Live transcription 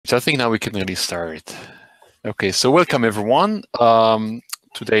So I think now we can really start. Okay, so welcome everyone.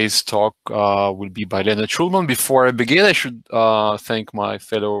 Today's talk will be by Leonard Schulman. Before I begin, I should thank my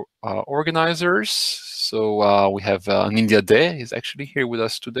fellow organizers. So we have Nindya De, he's actually here with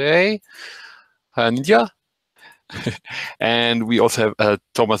us today. Hi, Nindya. And we also have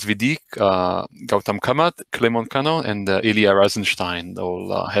Thomas Vidik, Gautam Kamat, Clement Canon, and Ilya Rasenstein,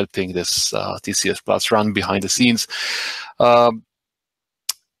 all helping this TCS Plus run behind the scenes.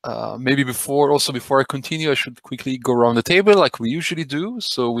 Maybe before I continue, I should quickly go around the table like we usually do.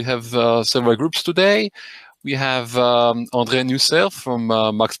 So we have several groups today. We have André Nusser from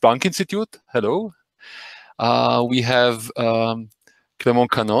Max Planck Institute. Hello. We have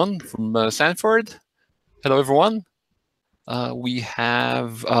Clement Canon from Stanford. Hello, everyone. We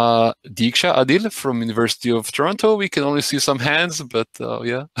have Diksha Adil from University of Toronto. We can only see some hands, but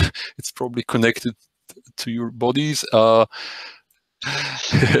yeah, it's probably connected to your bodies.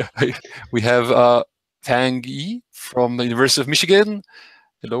 We have Fang Yi from the University of Michigan.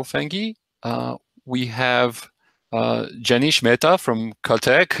 Hello, Fang Yi. We have Janish Mehta from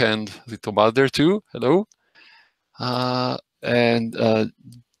Caltech and Thomas there too. Hello. And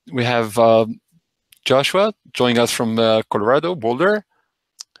we have Joshua joining us from Colorado, Boulder.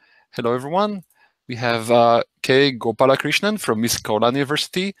 Hello, everyone. We have K. Gopalakrishnan from Miss Carolina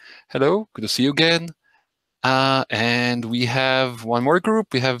University. Hello, good to see you again. And we have one more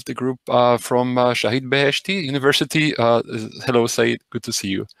group. We have the group from Shahid Beheshti University. Hello, Said, good to see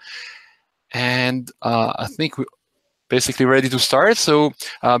you. And I think we're basically ready to start. So,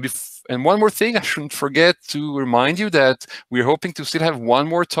 and one more thing, I shouldn't forget to remind you that we're hoping to still have one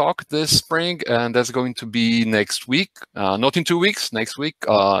more talk this spring, and that's going to be next week, not in 2 weeks, next week,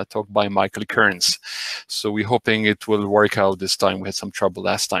 talk by Michael Kearns. So we're hoping it will work out this time. We had some trouble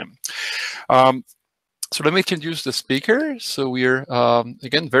last time. So let me introduce the speaker. So we're,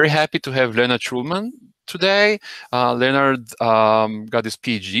 again, very happy to have Leonard Schulman today. Leonard got his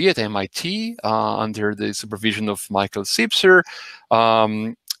PhD at MIT under the supervision of Michael Sipser,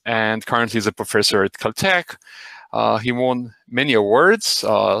 and currently is a professor at Caltech. He won many awards.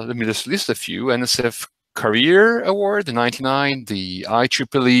 Let me just list a few. NSF Career Award in '99, the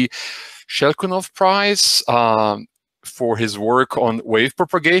IEEE Shelkonov Prize for his work on wave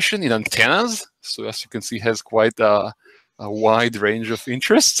propagation in antennas. So as you can see, he has quite a wide range of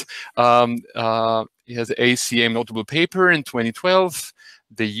interests. He has an ACM notable paper in 2012,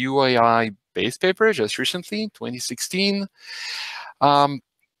 the UII base paper just recently in 2016.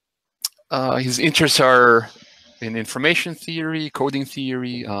 His interests are in information theory, coding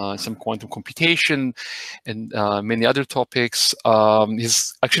theory, some quantum computation, and many other topics.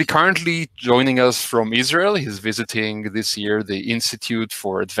 He's actually currently joining us from Israel. He's visiting this year the Institute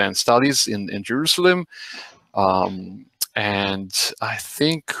for Advanced Studies in Jerusalem. And I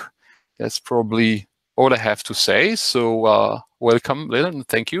think that's probably all I have to say. So welcome, Leonard,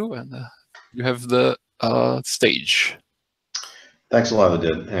 thank you. And you have the stage. Thanks a lot,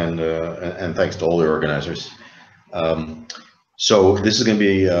 Adil, and thanks to all the organizers. So this is going to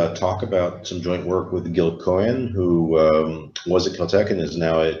be a talk about some joint work with Gil Cohen, who was at Caltech and is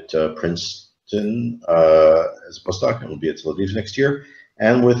now at Princeton as a postdoc and will be at Tel Aviv next year,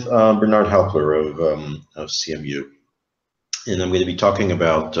 and with Bernhard Haeupler of CMU. And I'm going to be talking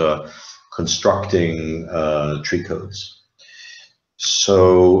about constructing tree codes.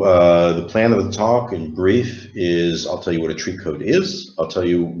 So the plan of the talk in brief is I'll tell you what a tree code is. I'll tell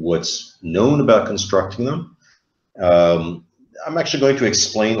you what's known about constructing them. I'm actually going to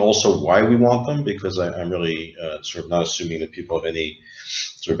explain also why we want them, because I'm really sort of not assuming that people have any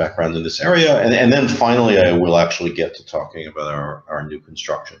sort of background in this area. And then finally, I will actually get to talking about our new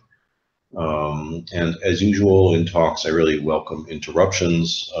construction. And as usual in talks, I really welcome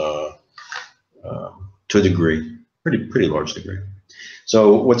interruptions to a degree, pretty large degree.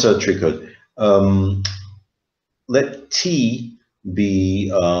 So what's a tree code? Let T be,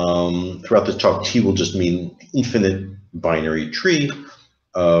 throughout this talk, T will just mean infinite binary tree.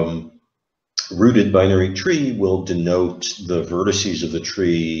 Rooted binary tree will denote the vertices of the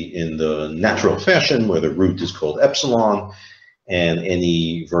tree in the natural fashion, where the root is called epsilon, and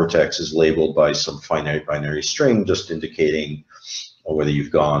any vertex is labeled by some finite binary string, just indicating whether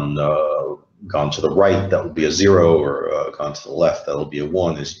you've gone to the right, that will be a 0, or gone to the left, that'll be a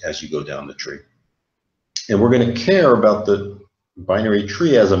 1 as you go down the tree. And we're going to care about the binary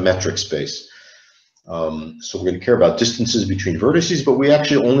tree as a metric space. So we're going to care about distances between vertices, but we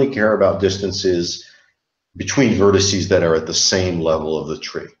actually only care about distances between vertices that are at the same level of the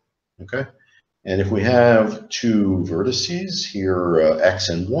tree. Okay? And if we have two vertices here, x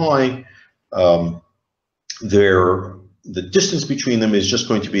and y, their the distance between them is just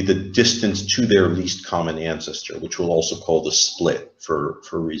going to be the distance to their least common ancestor, which we'll also call the split for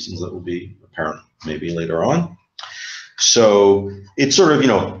reasons that will be apparent maybe later on. So it's sort of, you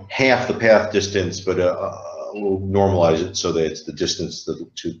know, half the path distance, but we'll normalize it so that it's the distance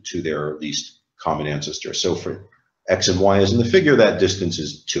to their least common ancestor. So for x and y as in the figure, that distance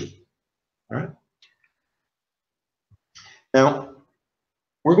is 2. All right. Now,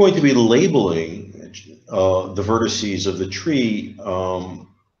 we're going to be labeling the vertices of the tree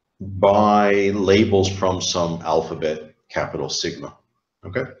by labels from some alphabet, capital sigma.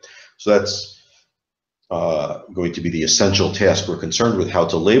 Okay, so that's going to be the essential task we're concerned with, how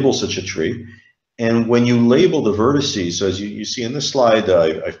to label such a tree. And when you label the vertices, so as you see in this slide,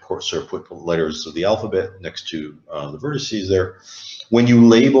 I've sort of put the letters of the alphabet next to the vertices there. When you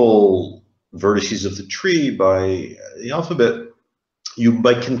label vertices of the tree by the alphabet, you,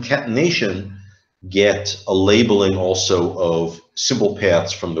 by concatenation, get a labeling also of simple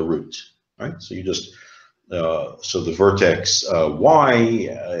paths from the root, right? So you just, so the vertex y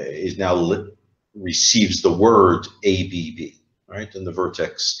is now receives the word ABB, right? And the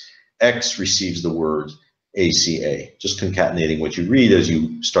vertex x receives the word ACA, just concatenating what you read as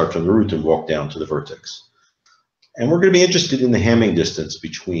you start from the root and walk down to the vertex. And we're going to be interested in the Hamming distance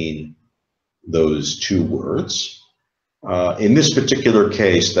between those two words. In this particular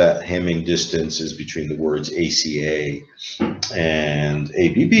case, that Hamming distance is between the words ACA and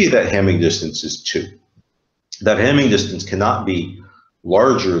ABB. That Hamming distance is 2. That Hamming distance cannot be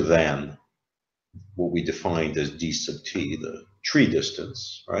larger than what we defined as d sub t, the tree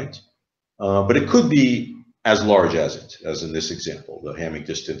distance, right? But it could be as large as it, as in this example. The Hamming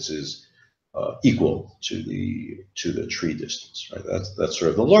distance is equal to the tree distance, right? That's sort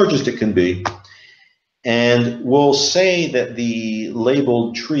of the largest it can be. And we'll say that the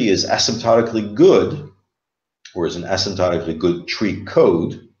labeled tree is asymptotically good, or is an asymptotically good tree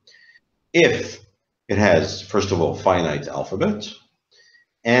code, if it has, first of all, finite alphabet,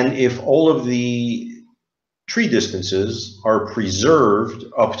 and if all of the tree distances are preserved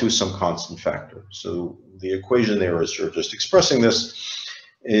up to some constant factor. So the equation there is sort of just expressing this.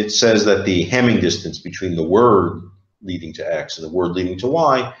 It says that the Hamming distance between the word leading to x and the word leading to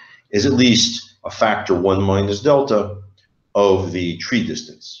y is at least a factor 1 minus delta of the tree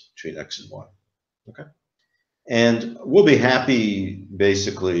distance between x and y. Okay, and we'll be happy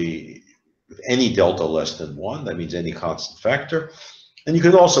basically with any delta less than 1. That means any constant factor. And you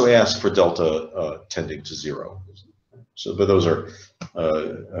could also ask for delta tending to 0. So, but those are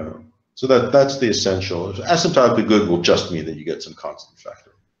so that's the essential. Asymptotically good will just mean that you get some constant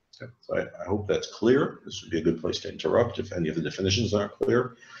factor. Okay, so I hope that's clear. This would be a good place to interrupt if any of the definitions aren't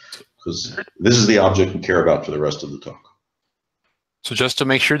clear, because this is the object we care about for the rest of the talk. So just to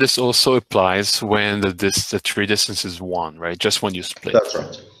make sure, this also applies when the tree distance is 1, right? Just when you split. That's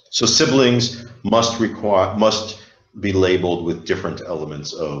right. So siblings must be labeled with different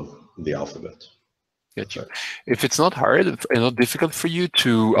elements of the alphabet. Gotcha. If it's not hard and not difficult for you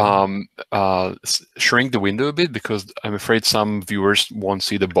to shrink the window a bit, because I'm afraid some viewers won't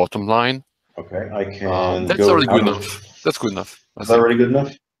see the bottom line. Okay, I can. That's already good enough. That's good enough. Is that already good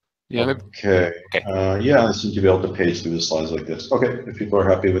enough? Yeah. Okay. Yeah, I seem to be able to page through the slides like this. Okay, if people are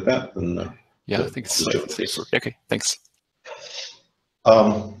happy with that, then yeah, I think it's safer. Okay, thanks.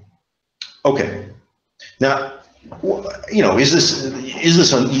 Okay. Now, you know, is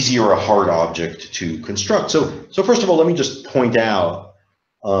this an easy or a hard object to construct? So first of all, let me just point out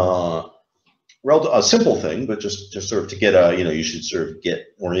a simple thing, but just sort of to get a, you know, you should sort of get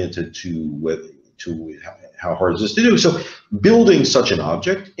oriented to how hard is this to do. So building such an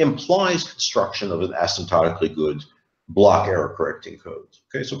object implies construction of an asymptotically good block error correcting code.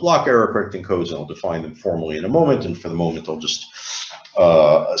 Okay, so block error correcting codes, and I'll define them formally in a moment, and for the moment I'll just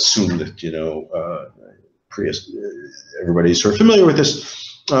assume that, you know, everybody's sort of familiar with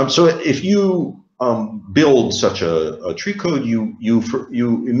this. So if you build such a tree code, you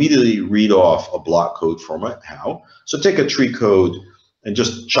immediately read off a block code format. How? So take a tree code and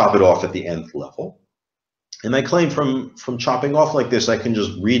just chop it off at the nth level. And I claim from chopping off like this, I can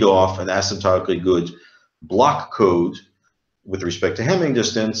just read off an asymptotically good block code with respect to Hamming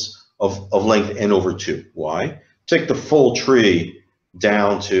distance of length n over 2. Why? Take the full tree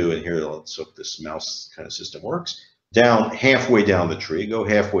down to, and here, let's hope this mouse kind of system works, down halfway down the tree, go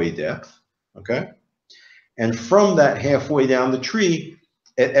halfway depth, okay? And from that halfway down the tree,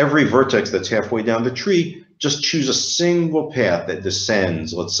 at every vertex that's halfway down the tree, just choose a single path that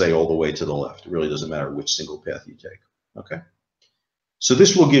descends, let's say, all the way to the left. It really doesn't matter which single path you take, okay? So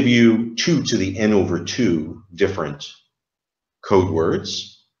this will give you 2 to the n over 2 different code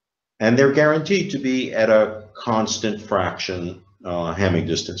words, and they're guaranteed to be at a constant fraction Hamming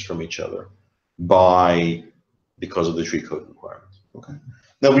distance from each other because of the tree code requirements. Okay.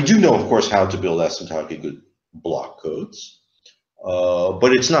 Now we do know, of course, how to build asymptotically good block codes,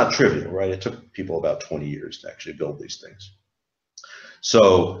 but it's not trivial, right? It took people about 20 years to actually build these things.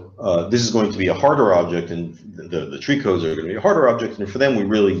 So this is going to be a harder object, and the tree codes are going to be a harder object, and for them we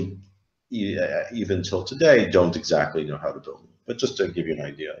really, even till today, don't exactly know how to build them. But just to give you an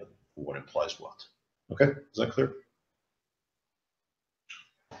idea of what implies what. Okay, is that clear?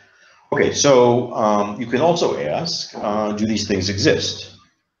 Okay, so you can also ask, do these things exist?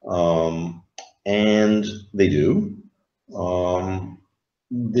 And they do.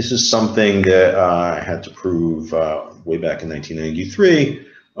 This is something that I had to prove way back in 1993,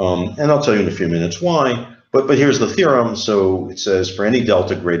 and I'll tell you in a few minutes why. But here's the theorem. So it says for any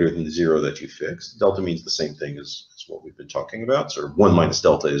delta greater than 0 that you fix, delta means the same thing as what we've been talking about. So 1 minus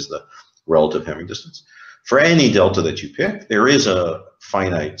delta is the relative Hamming distance. For any delta that you pick, there is a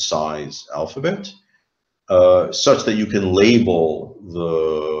finite size alphabet such that you can label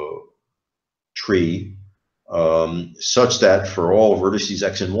the tree such that for all vertices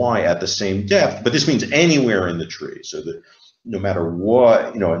x and y at the same depth, but this means anywhere in the tree, so that no matter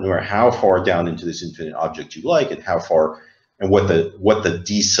what, no matter how far down into this infinite object you like, and how far, and what the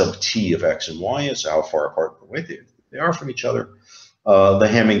d sub t of x and y is, so how far apart they are from each other, the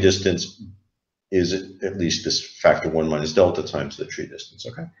Hamming distance is at least this factor 1 minus delta times the tree distance.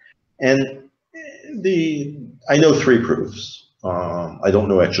 Okay, and I know 3 proofs. I don't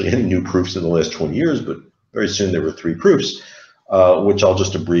know actually any new proofs in the last 20 years, but very soon there were 3 proofs, which I'll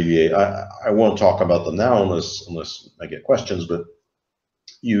just abbreviate. I won't talk about them now unless I get questions. But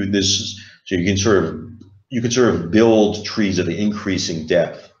you can sort of build trees of increasing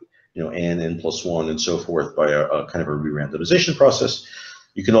depth, n plus 1 and so forth by a kind of a re-randomization process.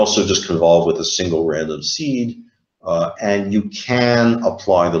 You can also just convolve with a single random seed, and you can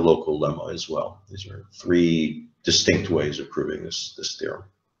apply the local lemma as well. These are 3 distinct ways of proving this theorem.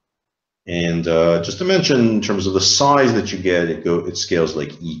 And just to mention, in terms of the size that you get, it scales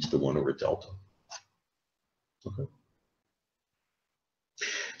like e to the 1 over delta. Okay.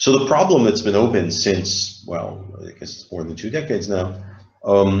 So the problem that's been open since, well, I guess more than 2 decades now,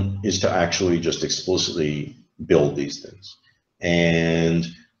 is to actually just explicitly build these things. And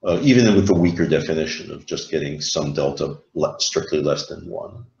even with the weaker definition of just getting some delta strictly less than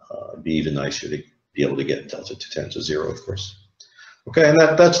 1, it'd be even nicer to be able to get delta to tend to 0, of course. Okay, and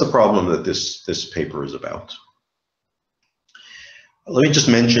that's the problem that this paper is about. Let me just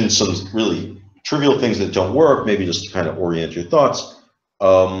mention some really trivial things that don't work, maybe just to kind of orient your thoughts.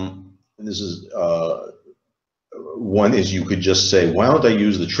 This is one is you could just say, why don't I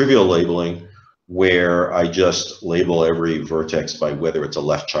use the trivial labeling where I just label every vertex by whether it's a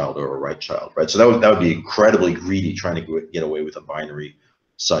left child or a right child, right? So that would be incredibly greedy, trying to get away with a binary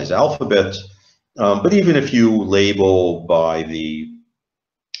size alphabet. But even if you label by the,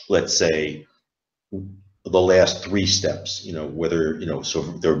 let's say, the last 3 steps, whether, so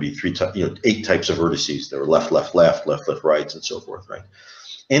there would be 8 types of vertices. There are left, left, left, left, left, rights, and so forth, right?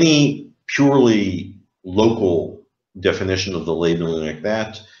 Any purely local definition of the labeling like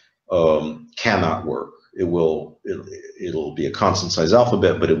that cannot work. It'll be a constant size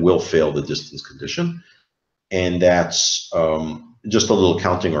alphabet, but it will fail the distance condition. And that's just a little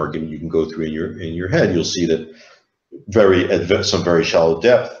counting argument you can go through in your head. You'll see that at some very shallow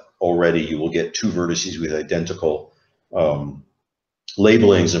depth already you will get 2 vertices with identical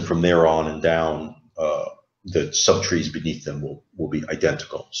labelings, and from there on and down the subtrees beneath them will be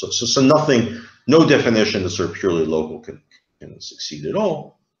identical. So no definition that's sort of purely local can succeed at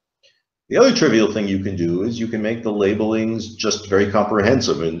all. The other trivial thing you can do is you can make the labelings just very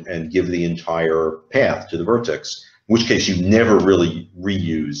comprehensive and give the entire path to the vertex, in which case you never really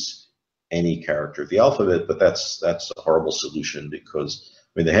reuse any character of the alphabet, but that's a horrible solution because,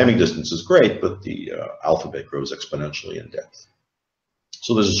 I mean, the Hamming distance is great, but the alphabet grows exponentially in depth.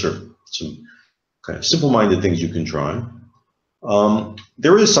 So there's some kind of simple-minded things you can try.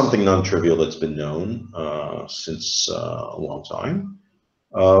 There is something non-trivial that's been known since a long time.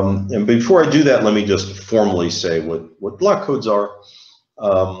 And before I do that, let me just formally say what block codes are.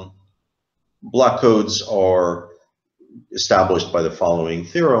 Block codes are established by the following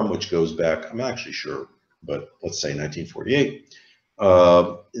theorem, which goes back, I'm not actually sure, but let's say 1948.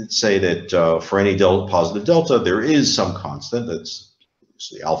 Say that for any positive delta, there is some constant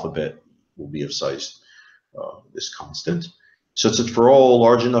so the alphabet will be of size this constant, such that for all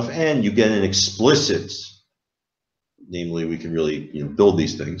large enough n, you get an explicit, namely we can really build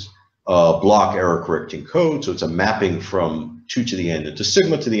these things, block error correcting code. So it's a mapping from 2 to the n into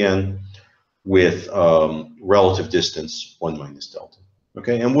sigma to the n, with relative distance 1 minus delta.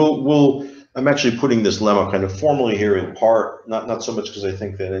 Okay, and I'm actually putting this lemma kind of formally here in part, not so much because I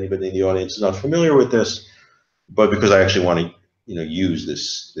think that anybody in the audience is not familiar with this, but because I actually want to use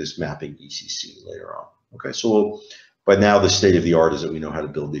this mapping ECC later on. Okay, so but now the state of the art is that we know how to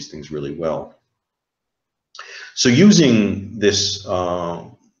build these things really well. So using this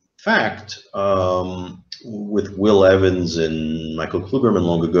fact with Will Evans and Michael Klugerman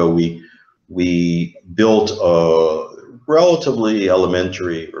long ago, we built a relatively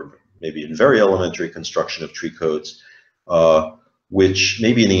elementary, or maybe even very elementary, construction of tree codes, which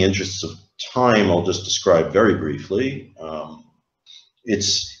maybe in the interests of time I'll just describe very briefly.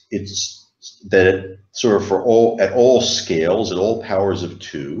 It's that it sort of at all scales, at all powers of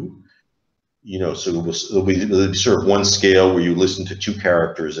 2. So it'll be sort of one scale where you listen to 2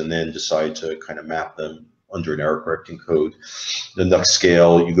 characters and then decide to kind of map them under an error correcting code. The next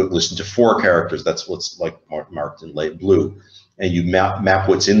scale, you listen to 4 characters. That's what's like marked in light blue, and you map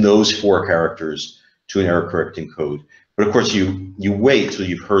what's in those 4 characters to an error correcting code. But of course, you wait till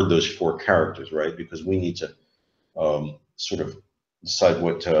you've heard those 4 characters, right? Because we need to sort of decide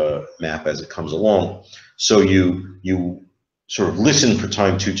what to map as it comes along. So you sort of listen for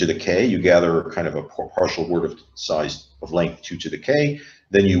time 2 to the k. You gather kind of a partial word of size of length 2 to the k.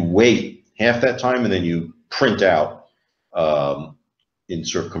 Then you wait half that time, and then you print out in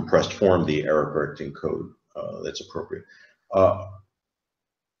sort of compressed form the error correcting code that's appropriate. I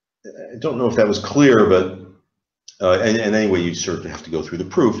don't know if that was clear, but and anyway, you sort of have to go through the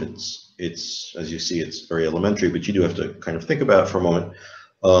proof. It's as you see, it's very elementary, but you do have to kind of think about it for a moment.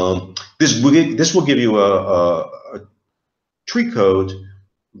 This will give you a tree code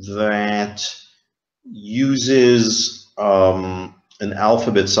that uses an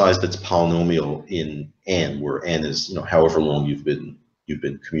alphabet size that's polynomial in n, where n is however long you've been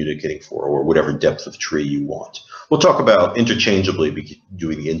communicating for, or whatever depth of tree you want. We'll talk about interchangeably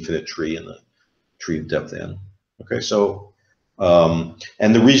doing the infinite tree and the tree of depth n. Okay, so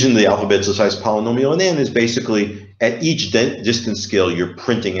and the reason the alphabet's the size polynomial in n is basically at each distance scale you're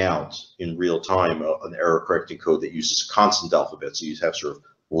printing out in real time an error correcting code that uses a constant alphabet. So you have sort of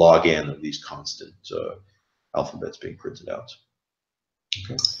log n of these constant alphabets being printed out.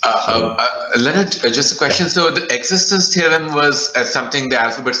 Okay. Leonard, just a question. So the existence theorem was something the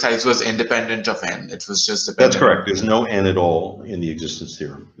alphabet size was independent of n. It was just dependent. That's correct. There's no n at all in the existence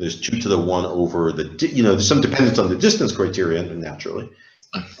theorem. There's 2 to the 1 over the, there's some dependence on the distance criterion, naturally,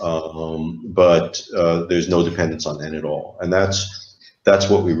 but there's no dependence on n at all, and that's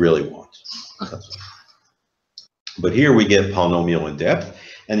what we really want. But here we get polynomial in depth,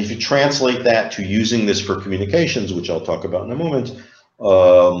 and if you translate that to using this for communications, which I'll talk about in a moment,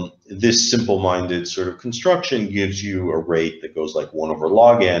 this simple-minded sort of construction gives you a rate that goes like 1 over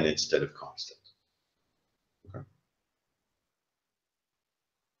log n instead of constant. Okay.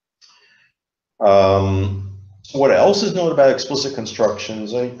 What else is known about explicit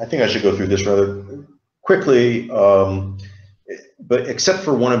constructions? I think I should go through this rather quickly, but except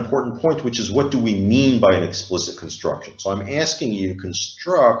for one important point, which is what do we mean by an explicit construction? So I'm asking you to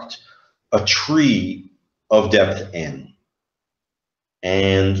construct a tree of depth n.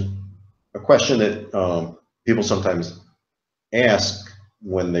 And a question that people sometimes ask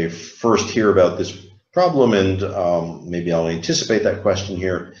when they first hear about this problem, and maybe I'll anticipate that question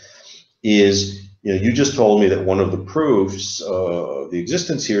here, is, you just told me that one of the proofs of the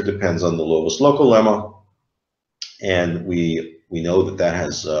existence here depends on the lowest local lemma, and we know that that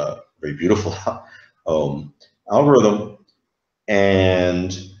has a very beautiful algorithm,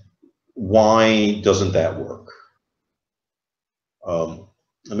 and why doesn't that work?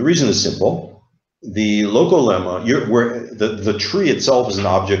 And the reason is simple. The local lemma, where the tree itself is an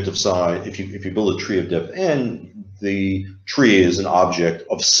object of size. If you build a tree of depth n, the tree is an object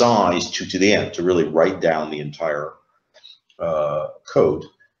of size 2 to the n. To really write down the entire code,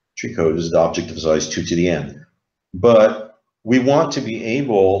 tree code is an object of size 2 to the n. But we want to be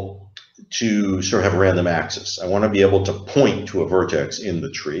able to sort of have a random access. I want to be able to point to a vertex in the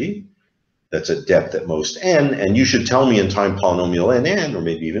tree that's at depth at most n, and you should tell me in time polynomial n, or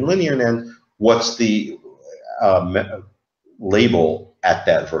maybe even linear n, what's the label at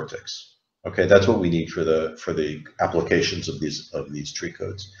that vertex. Okay, that's what we need for the applications of these tree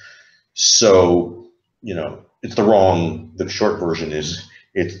codes. So, it's the short version is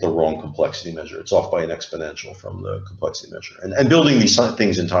it's the wrong complexity measure. It's off by an exponential from the complexity measure. And building these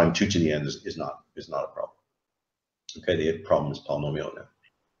things in time 2 to the n is not a problem. Okay, the problem is polynomial n.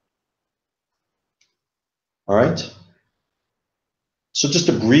 All right. So just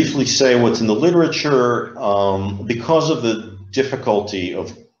to briefly say what's in the literature, because of the difficulty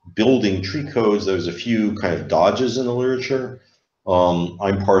of building tree codes. There's a few kind of dodges in the literature.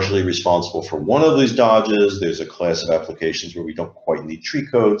 I'm partially responsible for one of these dodges. There's a class of applications where we don't quite need tree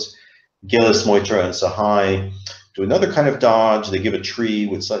codes. Gillis, Moitra, and Sahai do another kind of dodge. They give a tree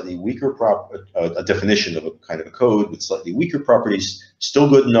with slightly weaker a definition of a kind of a code with slightly weaker properties, still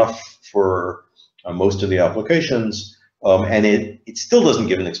good enough for most of the applications. And it still doesn't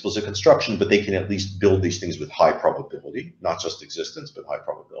give an explicit construction, but they can at least build these things with high probability, not just existence, but high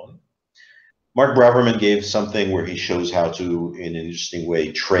probability. Mark Braverman gave something where he shows how to, in an interesting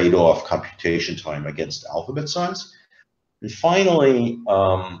way, trade off computation time against alphabet size. And finally,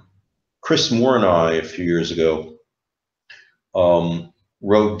 Chris Moore and I, a few years ago,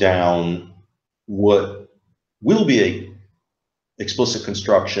 wrote down what will be a explicit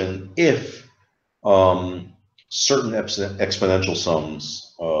construction if certain exponential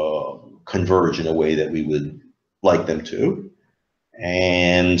sums converge in a way that we would like them to.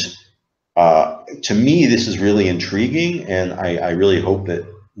 And to me, this is really intriguing, and I really hope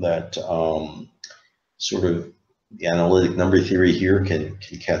that sort of the analytic number theory here can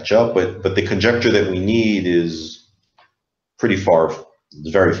catch up. But the conjecture that we need is pretty far,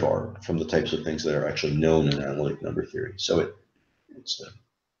 very far from the types of things that are actually known in analytic number theory. So it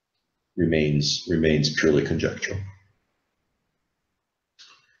remains purely conjectural.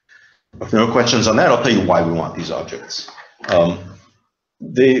 If no questions on that, I'll tell you why we want these objects.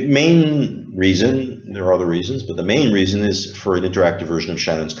 The main reason, there are other reasons, but the main reason is for an interactive version of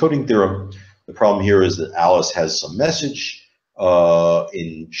Shannon's coding theorem. The problem here is that Alice has some message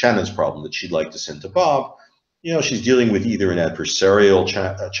in Shannon's problem that she'd like to send to Bob. You know, she's dealing with either an adversarial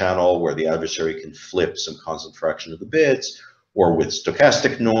channel where the adversary can flip some constant fraction of the bits, or with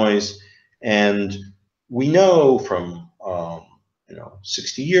stochastic noise. And we know from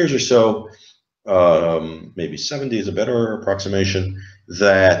 60 years or so, maybe 70 is a better approximation,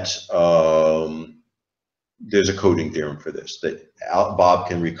 that there's a coding theorem for this, that Bob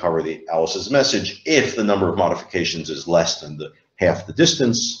can recover Alice's message if the number of modifications is less than half the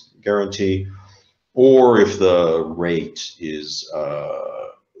distance guarantee, or if the rate is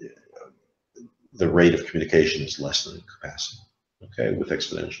the rate of communication is less than capacity. Okay, with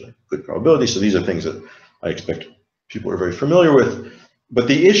exponentially good probability. So these are things that I expect people are very familiar with. But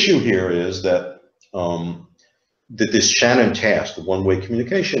the issue here is that that this Shannon task, the one-way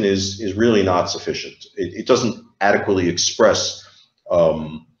communication, is really not sufficient. It doesn't adequately express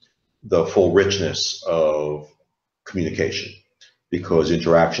the full richness of communication, because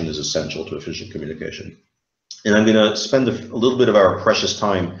interaction is essential to efficient communication. And I'm going to spend a little bit of our precious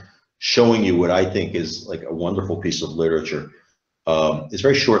time showing you what I think is like a wonderful piece of literature. It's a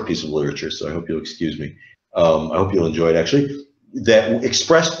very short piece of literature, so I hope you'll excuse me. I hope you'll enjoy it, actually. That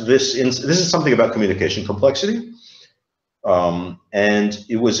expressed this is something about communication complexity, and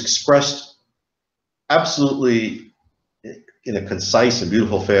it was expressed absolutely in a concise and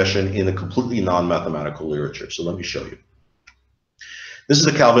beautiful fashion in a completely non-mathematical literature. So let me show you. This is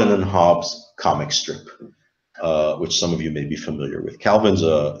the Calvin and Hobbes comic strip, which some of you may be familiar with. Calvin's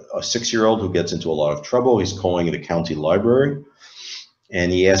a 6-year-old who gets into a lot of trouble. He's calling the county library, and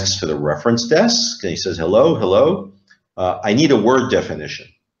he asks for the reference desk, and he says, "Hello, hello. I need a word definition."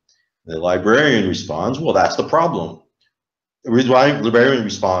 The librarian responds, "Well, that's the problem." The librarian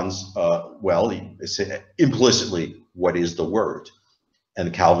responds, well, he said implicitly, "What is the word?"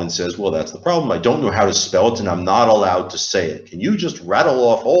 And Calvin says, "Well, that's the problem. I don't know how to spell it, and I'm not allowed to say it. Can you just rattle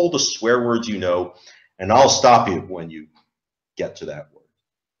off all the swear words you know, and I'll stop you when you get to that word,"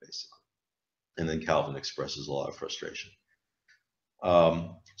 basically. And then Calvin expresses a lot of frustration.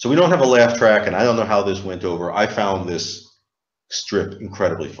 So we don't have a laugh track, and I don't know how this went over. I found this strip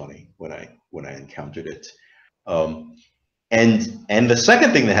incredibly funny when I encountered it. And the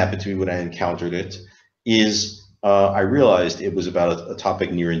second thing that happened to me when I encountered it is I realized it was about a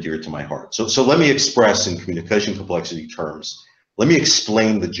topic near and dear to my heart. So let me express in communication complexity terms. Let me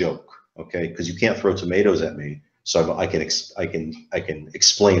explain the joke, okay? Because you can't throw tomatoes at me, so I can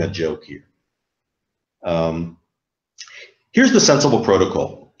explain a joke here. Here's the sensible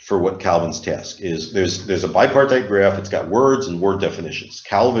protocol for what Calvin's task is. There's a bipartite graph. It's got words and word definitions.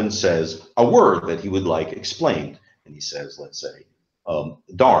 Calvin says a word that he would like explained, and he says, let's say,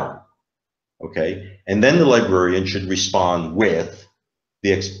 darn. Okay, and then the librarian should respond with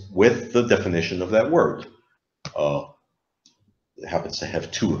the definition of that word. It happens to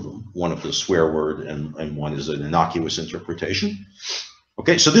have two of them. One of the swear word, and one is an innocuous interpretation.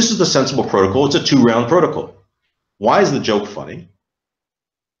 Okay, so this is the sensible protocol. It's a 2-round protocol. Why is the joke funny?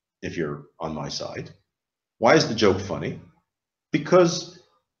 If you're on my side, why is the joke funny? Because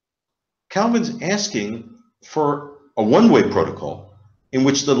Calvin's asking for a one-way protocol in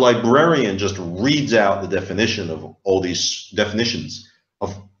which the librarian just reads out the definition of all these definitions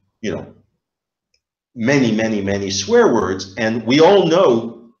of, you know, many, many, many swear words. And we all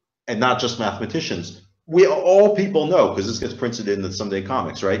know, and not just mathematicians, we all people know, because this gets printed in the Sunday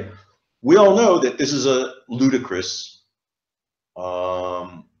comics, right? We all know that this is a ludicrous,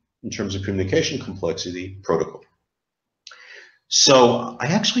 in terms of communication complexity, protocol. So I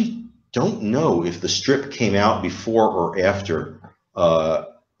actually don't know if the strip came out before or after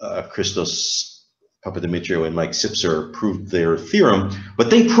Christos Papadimitriou and Mike Sipser proved their theorem, but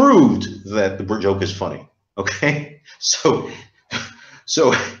they proved that the joke is funny. Okay, so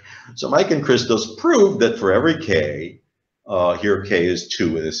Mike and Christos proved that for every k, here k is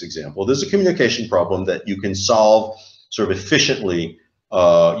 2 in this example, there's a communication problem that you can solve sort of efficiently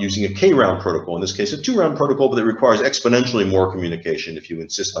using a k-round protocol. In this case, a 2-round protocol, but it requires exponentially more communication if you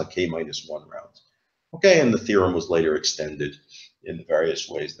insist on k-1 rounds. Okay, and the theorem was later extended in the various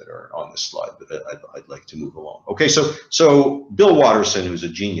ways that are on this slide, but I'd like to move along. Okay, so Bill Watterson, who's a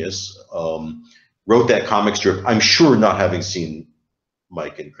genius, wrote that comic strip, I'm sure not having seen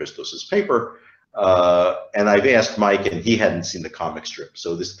Mike and Christos's paper, and I've asked Mike, and he hadn't seen the comic strip.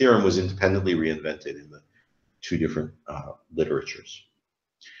 So this theorem was independently reinvented in the 2 different literatures.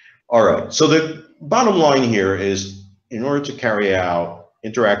 All right, so the bottom line here is, in order to carry out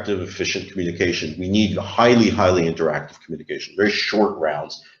interactive, efficient communication, we need highly, highly interactive communication, very short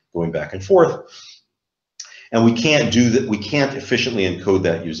rounds going back and forth. And we can't do that, we can't efficiently encode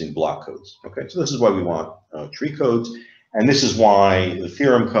that using block codes. Okay, so this is why we want tree codes. And this is why the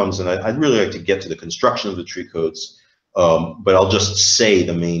theorem comes, and I'd really like to get to the construction of the tree codes, but I'll just say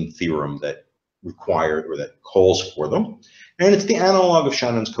the main theorem that required or that calls for them. And it's the analog of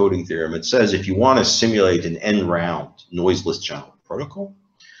Shannon's coding theorem. It says if you want to simulate an n-round noiseless channel protocol,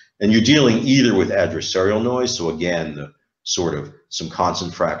 and you're dealing either with adversarial noise, so again, the sort of some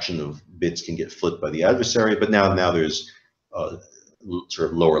constant fraction of bits can get flipped by the adversary, but now there's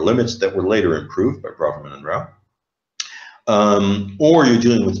sort of lower limits that were later improved by Braverman and Rao. Or you're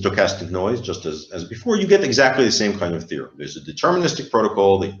dealing with stochastic noise, just as before, you get exactly the same kind of theorem. There's a deterministic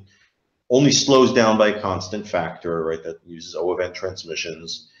protocol that only slows down by a constant factor, right, that uses O of n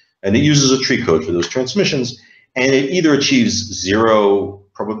transmissions, and it uses a tree code for those transmissions, and it either achieves 0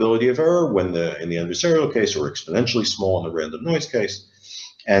 probability of error when in the adversarial case, or exponentially small in the random noise case,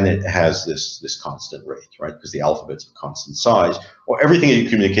 and it has this constant rate, right, because the alphabet's of constant size. Well, everything that you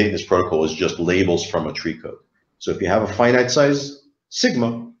communicate in this protocol is just labels from a tree code. So if you have a finite size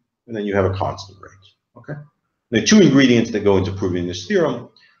sigma, and then you have a constant rate, okay? There are 2 ingredients that go into proving this theorem.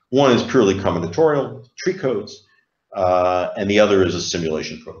 One is purely combinatorial, tree codes, and the other is a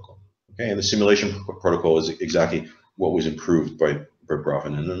simulation protocol. Okay, and the simulation protocol is exactly what was improved by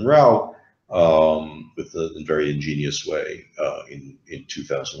Braverman and Rao with a very ingenious way in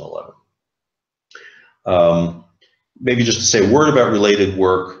 2011. Maybe just to say a word about related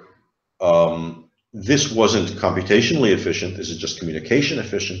work. This wasn't computationally efficient. This is just communication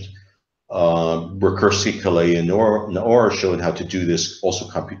efficient. Burkowski, Calais, and Naor showed how to do this also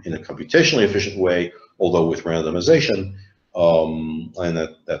in a computationally efficient way, although with randomization, and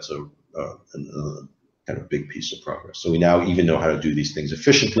that's a kind of big piece of progress. So we now even know how to do these things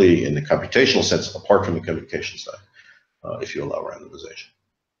efficiently in the computational sense, apart from the communication side, if you allow randomization.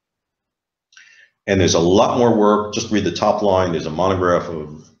 And there's a lot more work. Just read the top line. There's a monograph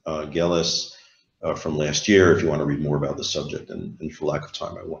of Gellis from last year if you want to read more about the subject, and for lack of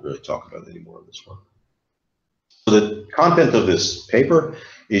time, I won't really talk about any more of this work. So the content of this paper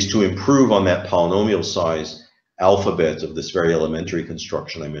is to improve on that polynomial size alphabet of this very elementary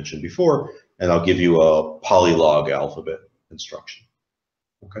construction I mentioned before, and I'll give you a polylog alphabet construction.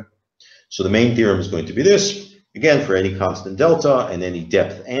 Okay, so the main theorem is going to be this. Again, for any constant delta and any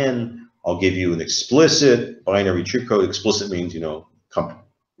depth n, I'll give you an explicit binary tree code. Explicit means, you know,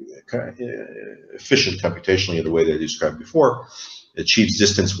 efficient computationally in the way that I described before. It achieves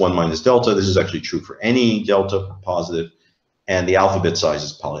distance 1 minus delta. This is actually true for any delta positive, and the alphabet size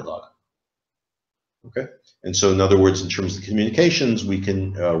is polylog. Okay, and so in other words, in terms of communications, we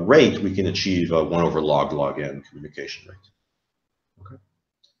can we can achieve 1 over log n communication rate. Okay,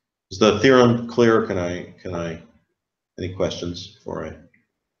 is the theorem clear? Can I any questions before I?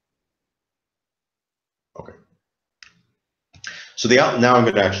 Okay. So now I'm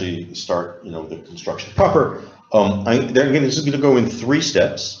going to actually start, you know, the construction proper. This is going to go in 3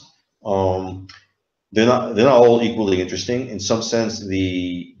 steps. They're not all equally interesting. In some sense,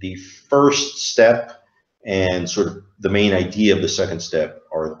 the first step and sort of the main idea of the second step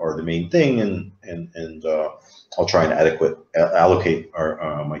are the main thing, and I'll try and allocate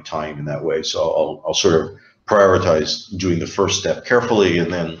my time in that way. So I'll sort of prioritize doing the first step carefully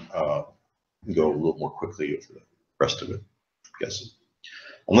and then go a little more quickly with the rest of it, I guess.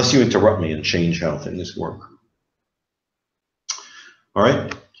 Unless you interrupt me and change how things work. All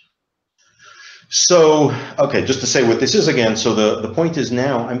right. So, okay, just to say what this is again, so the point is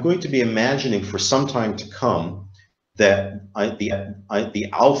now I'm going to be imagining for some time to come that the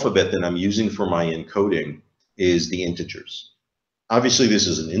alphabet that I'm using for my encoding is the integers. Obviously, this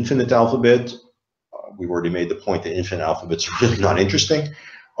is an infinite alphabet. We've already made the point that infinite alphabets are really not interesting.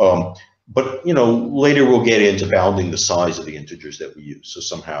 But, you know, later we'll get into bounding the size of the integers that we use. So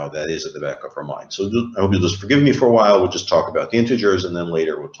somehow that is at the back of our mind. So I hope you'll just forgive me for a while. We'll just talk about the integers, and then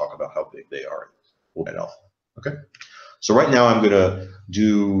later we'll talk about how big they are. Okay. So right now I'm going to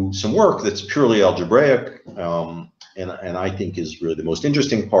do some work that's purely algebraic, and I think is really the most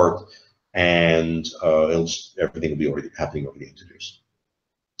interesting part. And everything will be already happening over the integers.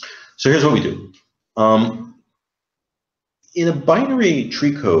 So here's what we do. In a binary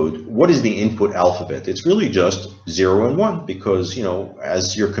tree code, what is the input alphabet? It's really just 0 and 1, because, you know,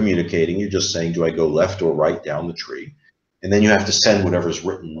 as you're communicating, you're just saying, do I go left or right down the tree? And then you have to send whatever's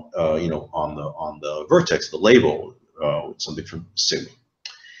written, you know, on the vertex, the label, something from sigma.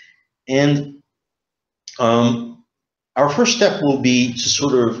 And our first step will be to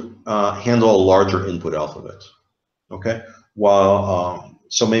sort of handle a larger input alphabet. Okay. While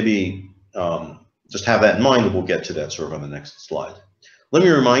so maybe just have that in mind, and we'll get to that sort of on the next slide. Let me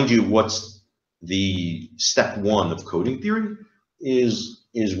remind you what's the step 1 of coding theory is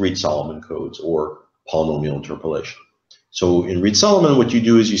Reed-Solomon codes, or polynomial interpolation. So in Reed-Solomon, what you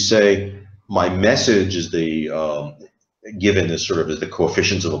do is you say, my message is the given as sort of as the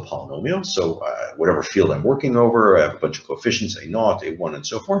coefficients of a polynomial. So whatever field I'm working over, I have a bunch of coefficients, A0, A1, and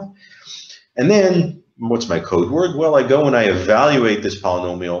so forth. And then what's my code word? Well, I go and I evaluate this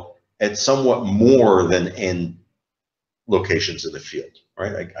polynomial at somewhat more than n locations in the field,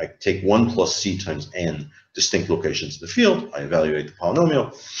 right? I take 1 plus c times n distinct locations in the field, I evaluate the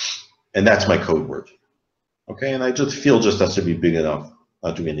polynomial, and that's my code word. Okay, and the field just has to be big enough,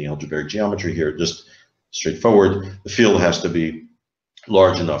 not doing any algebraic geometry here, just straightforward. The field has to be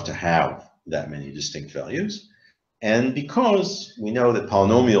large enough to have that many distinct values. And because we know that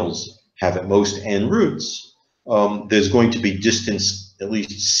polynomials have at most n roots, there's going to be distance, at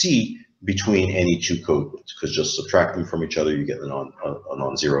least c, between any two code words, because just subtract them from each other, you get a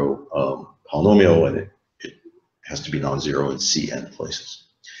non-zero polynomial, and it has to be non-zero in cn places.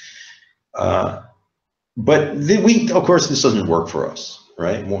 But of course, this doesn't work for us,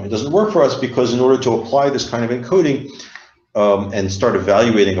 right? It doesn't work for us because in order to apply this kind of encoding and start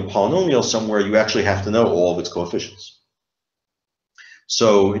evaluating a polynomial somewhere, you actually have to know all of its coefficients.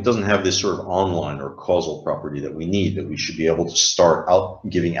 So it doesn't have this sort of online or causal property that we need, that we should be able to start out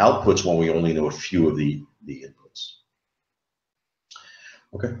giving outputs when we only know a few of the inputs.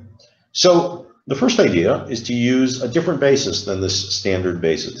 Okay, so the first idea is to use a different basis than this standard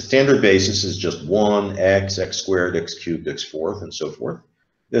basis. The standard basis is just 1, x squared, x cubed, x fourth, and so forth.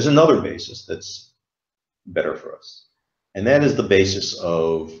 There's another basis that's better for us, and that is the basis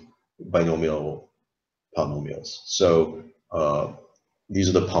of binomial polynomials. So these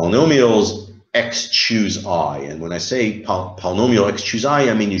are the polynomials x choose I, and when I say polynomial x choose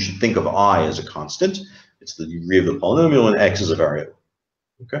I mean you should think of I as a constant. It's the degree of the polynomial, and x is a variable.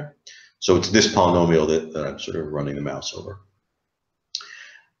 Okay, so it's this polynomial that I'm sort of running the mouse over.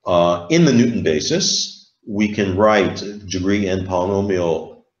 In the Newton basis, we can write degree n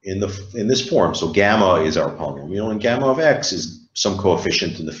polynomial in this form. So gamma is our polynomial, and gamma of x is some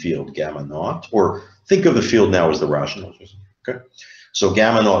coefficient in the field, gamma naught, or think of the field now as the rational. Okay. So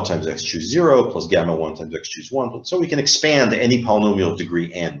gamma naught times x choose 0 plus gamma 1 times x choose 1. So we can expand any polynomial of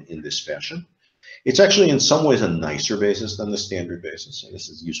degree n in this fashion. It's actually in some ways a nicer basis than the standard basis, and this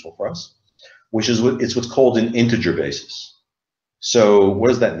is useful for us, which is what's called an integer basis. So what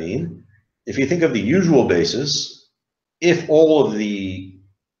does that mean? If you think of the usual basis, if all of the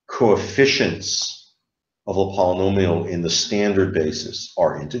coefficients of a polynomial in the standard basis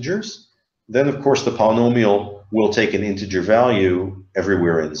are integers, then of course the polynomial will take an integer value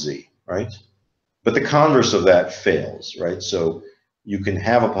everywhere in z, right? But the converse of that fails, right? So you can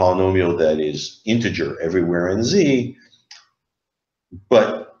have a polynomial that is integer everywhere in z,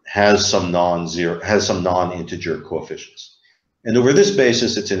 but has some non-integer coefficients. And over this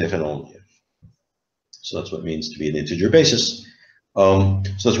basis, it's an if and only if. So that's what it means to be an integer basis. So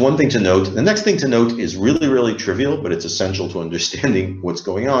that's one thing to note. The next thing to note is really, really trivial, but it's essential to understanding what's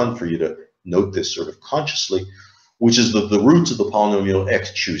going on for you to note this sort of consciously, which is that the roots of the polynomial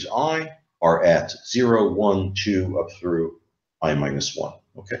x choose I are at 0, 1, 2, up through I minus 1.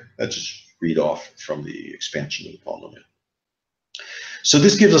 Okay, that's just read off from the expansion of the polynomial. So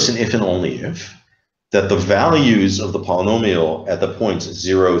this gives us an if and only if that the values of the polynomial at the points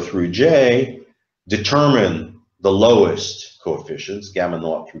 0 through j determine the lowest coefficients, gamma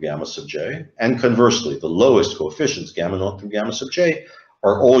naught through gamma sub j, and conversely, the lowest coefficients, gamma naught through gamma sub j,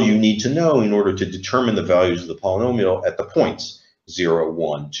 are all you need to know in order to determine the values of the polynomial at the points 0,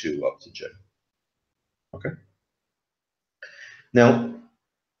 1, 2, up to j. Okay? Now,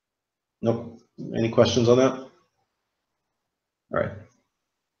 no, any questions on that? All right.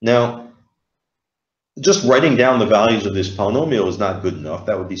 Now, just writing down the values of this polynomial is not good enough.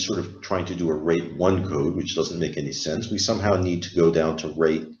 That would be sort of trying to do a rate 1 code, which doesn't make any sense. We somehow need to go down to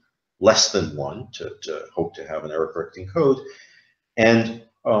rate less than 1 to hope to have an error correcting code. And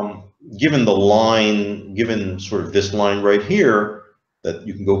given the line, given sort of this line right here, that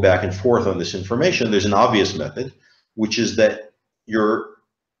you can go back and forth on this information, there's an obvious method, which is that your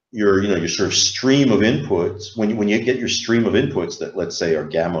sort of stream of inputs, when you get your stream of inputs that, let's say, are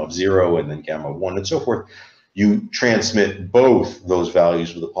gamma of 0 and then gamma of 1 and so forth, you transmit both those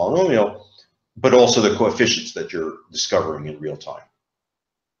values of the polynomial, but also the coefficients that you're discovering in real time.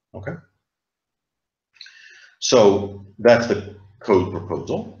 Okay? So that's the code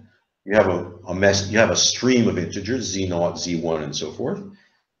proposal. You have you have a stream of integers, z0, z1, and so forth.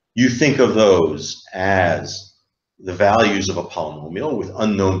 You think of those as the values of a polynomial with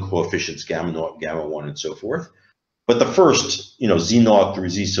unknown coefficients, gamma naught, gamma 1, and so forth. But the first, z0 through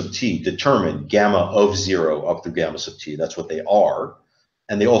z sub t determine gamma of 0 up through gamma sub t. That's what they are.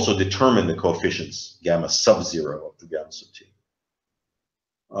 And they also determine the coefficients, gamma sub 0 up through gamma sub t.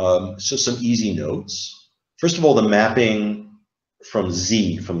 So some easy notes. First of all, the mapping from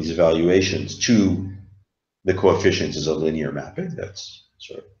z, from these evaluations, to the coefficients is a linear mapping. That's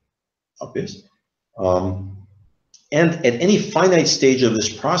sort of obvious. And at any finite stage of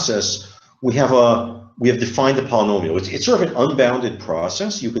this process, we have defined a polynomial. It's sort of an unbounded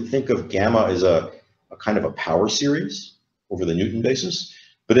process. You could think of gamma as a kind of a power series over the Newton basis.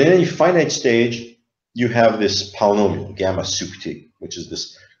 But at any finite stage, you have this polynomial, gamma sup t, which is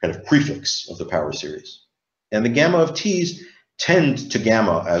this kind of prefix of the power series. And the gamma of t's tend to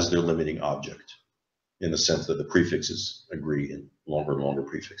gamma as their limiting object, in the sense that the prefixes agree in longer and longer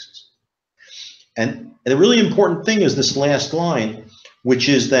prefixes. And the really important thing is this last line, which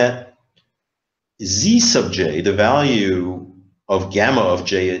is that z sub j, the value of gamma of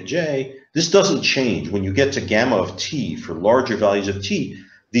j at j, this doesn't change. When you get to gamma of t for larger values of t,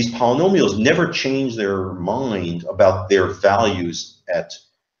 these polynomials never change their mind about their values at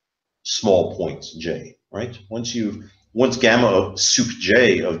small points j, right? Once gamma of sup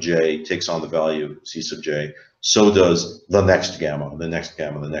j of j takes on the value of c sub j, so does the next gamma, the next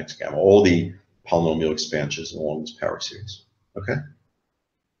gamma, the next gamma, all the polynomial expansions along this power series. Okay?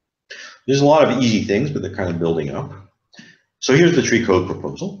 There's a lot of easy things, but they're kind of building up. So here's the tree code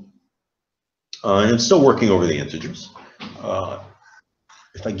proposal. And it's still working over the integers.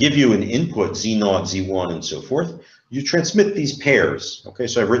 If I give you an input, z0, z1, and so forth, you transmit these pairs. Okay,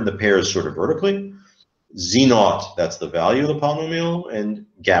 so I've written the pairs sort of vertically. z0, that's the value of the polynomial, and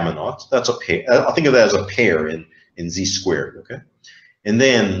gamma naught, that's a pair. I'll think of that as a pair in z squared, okay? And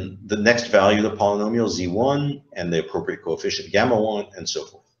then the next value of the polynomial, z1, and the appropriate coefficient, gamma 1, and so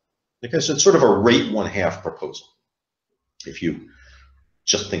forth. Okay, so it's sort of a rate 1/2 proposal, if you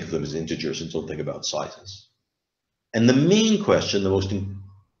just think of them as integers and don't think about sizes. And the main question, the most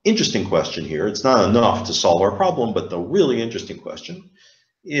interesting question here, it's not enough to solve our problem, but the really interesting question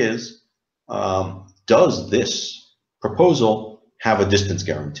is, does this proposal have a distance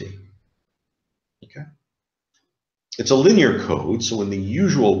guarantee? Okay. It's a linear code, so in the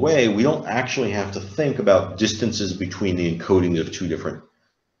usual way, we don't actually have to think about distances between the encodings of two different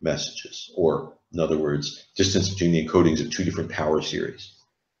messages, or in other words, distance between the encodings of two different power series,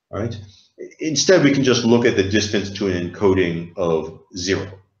 right? Instead, we can just look at the distance to an encoding of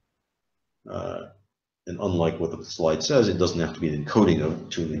 0. And unlike what the slide says, it doesn't have to be an encoding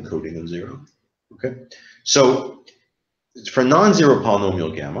to an encoding of 0. Okay, so for non-zero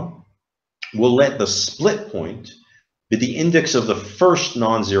polynomial gamma, we'll let the split point be the index of the first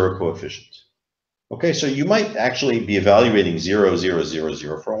non-zero coefficient. Okay, so you might actually be evaluating 0, 0, 0,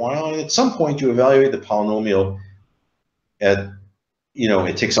 0 for a while, and at some point you evaluate the polynomial at,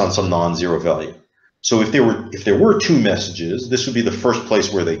 it takes on some non-zero value. So if there were two messages, this would be the first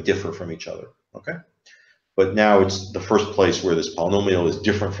place where they differ from each other. Okay, but now it's the first place where this polynomial is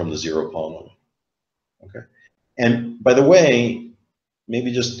different from the zero polynomial. Okay, and by the way,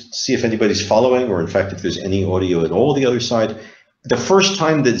 maybe just see if anybody's following, or in fact, if there's any audio at all the other side. The first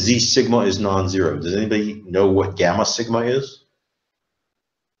time that z sigma is non-zero, does anybody know what gamma sigma is?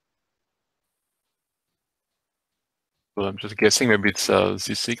 Well, I'm just guessing maybe it's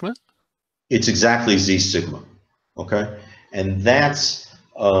Z sigma. It's exactly Z sigma, okay? And that's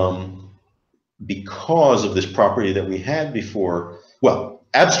because of this property that we had before. Well,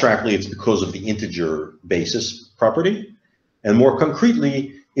 abstractly, it's because of the integer basis property. And more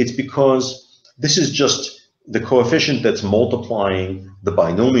concretely, it's because this is just the coefficient that's multiplying the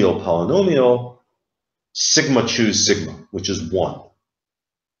binomial polynomial sigma choose sigma, which is 1.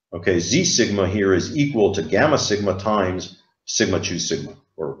 Okay, Z sigma here is equal to gamma sigma times sigma choose sigma,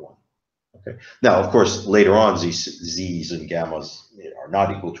 or 1. Okay. Now, of course, later on, Z's and gammas are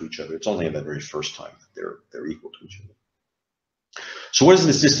not equal to each other. It's only in the very first time that they're equal to each other. So what is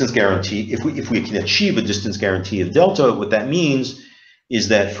this distance guarantee? If we can achieve a distance guarantee of delta, what that means is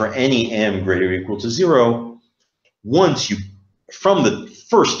that for any m greater or equal to 0, from the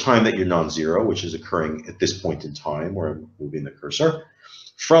first time that you're non-zero, which is occurring at this point in time where I'm moving the cursor,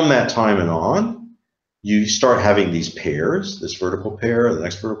 from that time and on, you start having these pairs, this vertical pair, the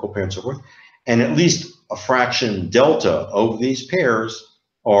next vertical pair, and so forth, and at least a fraction delta of these pairs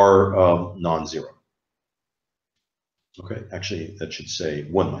are non-zero. Okay, actually, that should say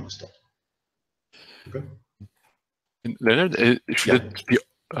 1 minus delta. Okay. And Leonard, should it be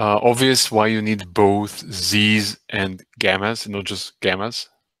obvious why you need both Z's and gammas, and not just gammas?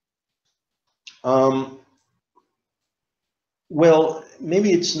 Well,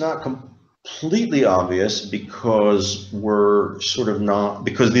 maybe it's not completely obvious because we're sort of not,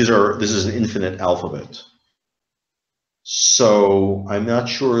 because this is an infinite alphabet. So I'm not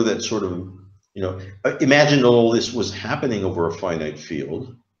sure that sort of, imagine all this was happening over a finite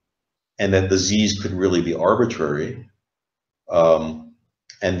field and that the Z's could really be arbitrary. And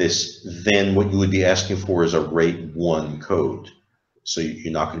then what you would be asking for is a rate 1 code. So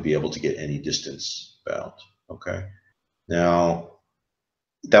you're not going to be able to get any distance bound. Okay. Now,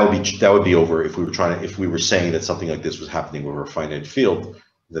 that would be over if we were saying that something like this was happening over a finite field,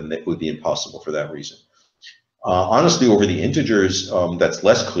 then it would be impossible for that reason. Honestly, over the integers, that's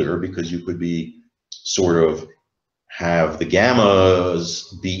less clear because you could be sort of have the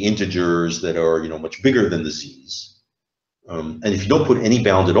gammas be integers that are much bigger than the Z's. And if you don't put any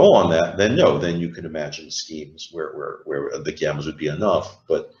bound at all on that, then no, then you can imagine schemes where the gammas would be enough,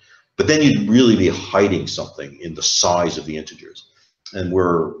 but then you'd really be hiding something in the size of the integers, and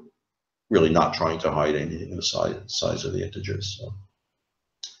we're really not trying to hide anything in the size of the integers. So,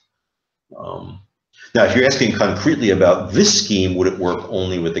 now, if you're asking concretely about this scheme, would it work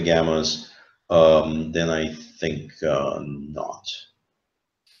only with the gammas? Then I think not.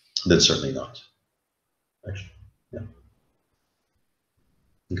 Then certainly not. Actually, yeah.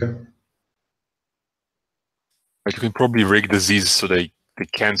 Okay. But you can probably rig the Z's so they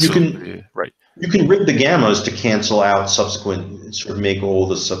cancel. Right. You can rig the gammas to cancel out subsequent, sort of make all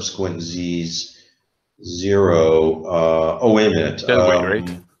the subsequent Z's 0. Oh, wait a minute. That way, right?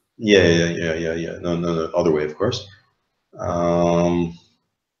 Yeah. No, other way, of course. Let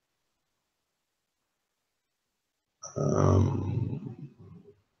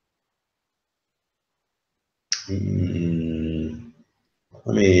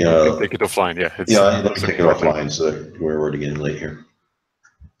me take it offline. Yeah. Let me take it offline so that we're already getting late here.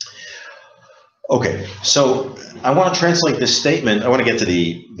 Okay, so I want to translate this statement. I want to get to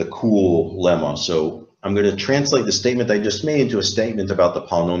the cool lemma. So I'm going to translate the statement I just made into a statement about the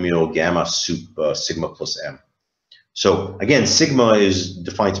polynomial gamma sup sigma plus m. So again, sigma is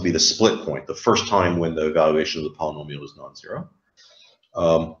defined to be the split point, the first time when the evaluation of the polynomial is non-zero.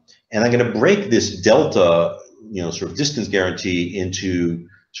 And I'm going to break this delta, sort of distance guarantee into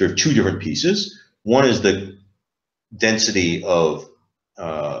sort of 2 different pieces. One is the density of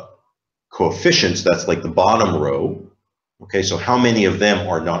coefficients, that's like the bottom row. Okay, so how many of them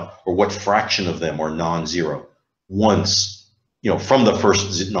are not, or what fraction of them are non-zero once, from the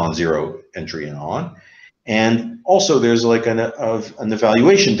first non-zero entry and on. And also there's like an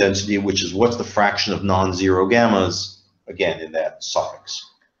evaluation density, which is what's the fraction of non-zero gammas, again, in that suffix.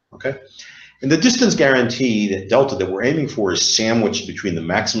 Okay, and the distance guarantee, that delta that we're aiming for, is sandwiched between the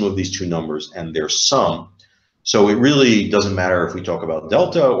maximum of these 2 numbers and their sum. So it really doesn't matter if we talk about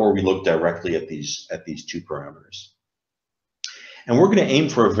delta or we look directly at these 2 parameters. And we're going to aim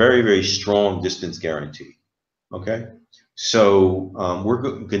for a very, very strong distance guarantee. Okay, so we're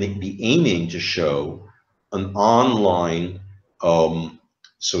going to be aiming to show an online,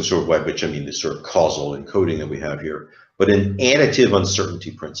 so sort of by which I mean this sort of causal encoding that we have here, but an additive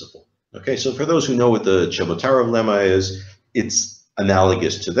uncertainty principle. Okay, so for those who know what the Chebotarev lemma is, it's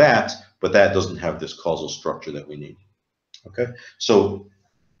analogous to that, but that doesn't have this causal structure that we need. Okay, so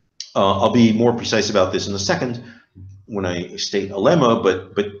I'll be more precise about this in a second when I state a lemma,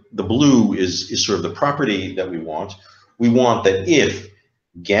 but the blue is sort of the property that we want. we want that if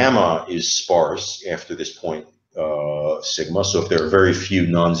gamma is sparse after this point sigma, so if there are very few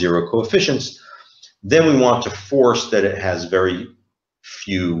non-zero coefficients, then we want to force that it has very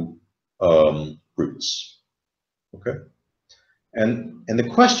few roots. Okay, and the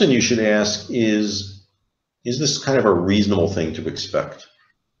question you should ask is this kind of a reasonable thing to expect?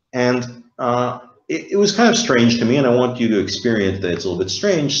 And it was kind of strange to me, and I want you to experience that it's a little bit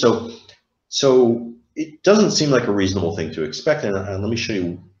strange. So it doesn't seem like a reasonable thing to expect, and let me show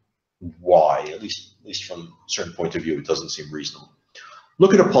you why. At least from a certain point of view, it doesn't seem reasonable.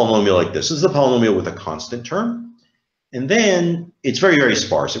 Look at a polynomial like this. This is a polynomial with a constant term, and then it's very, very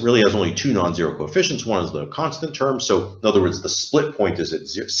sparse. It really has only two non-zero coefficients. One is the constant term. So in other words, the split point is at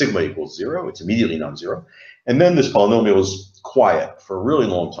sigma equals 0. It's immediately non-zero. And then this polynomial is quiet for a really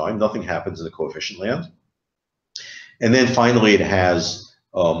long time. Nothing happens in the coefficient land. And then finally, it has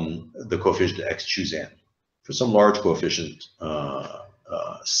the coefficient x choose n for some large coefficient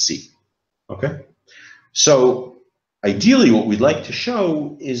c. Okay, so ideally what we'd like to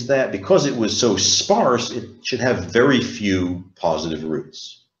show is that because it was so sparse, it should have very few positive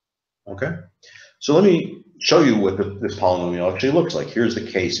roots. Okay, so let me show you what this polynomial actually looks like. Here's the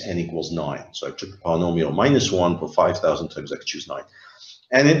case n equals 9. So I took the polynomial -1 + 5,000 times x choose 9.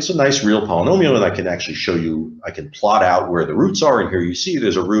 And it's a nice real polynomial, and I can actually show you, I can plot out where the roots are, and here you see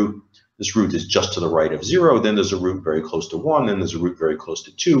there's a root. This root is just to the right of 0, then there's a root very close to 1, then there's a root very close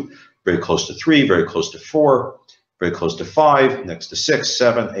to 2, very close to 3, very close to 4, very close to 5, next to 6,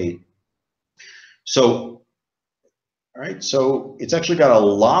 7, 8. So, all right, so it's actually got a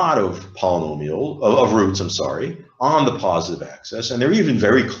lot of roots, I'm sorry, on the positive axis, and they're even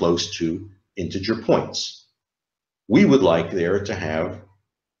very close to integer points. We would like there to have,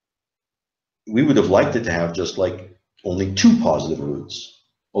 we would have liked it to have just like only 2 positive roots,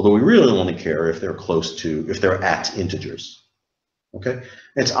 although we really only care if they're close to, if they're at integers. Okay,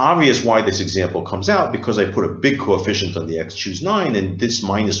 it's obvious why this example comes out, because I put a big coefficient on the x choose 9, and this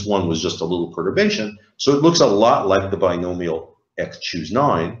 -1 was just a little perturbation, so it looks a lot like the binomial x choose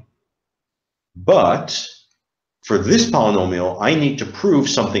 9. But for this polynomial, I need to prove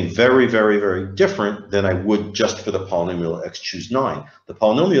something very, very, very different than I would just for the polynomial x choose 9. The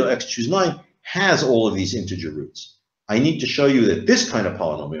polynomial x choose 9 has all of these integer roots. I need to show you that this kind of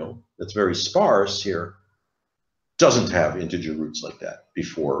polynomial that's very sparse here doesn't have integer roots like that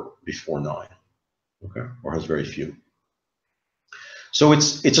before 9, okay, or has very few. So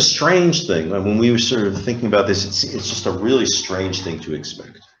it's a strange thing. And when we were sort of thinking about this, it's just a really strange thing to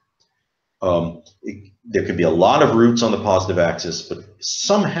expect. There could be a lot of roots on the positive axis, but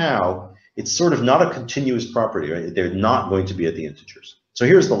somehow it's sort of not a continuous property, right? They're not going to be at the integers. So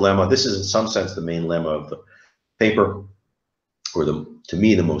here's the lemma. This is in some sense the main lemma of the paper, or to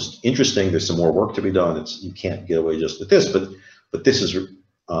me the most interesting. There's some more work to be done. You can't get away just with this, but this is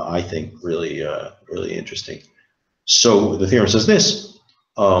I think really really interesting. So the theorem says this: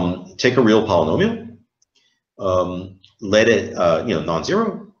 take a real polynomial, let it non-zero,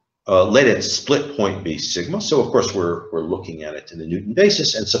 let its split point be sigma. So of course we're looking at it in the Newton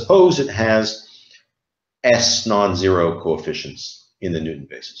basis, and suppose it has s non-zero coefficients in the Newton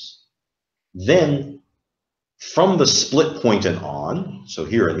basis. Then from the split point and on, so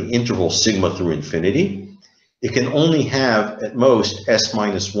here in the interval sigma through infinity, it can only have at most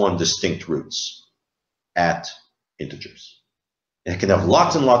s-1 distinct roots at integers. It can have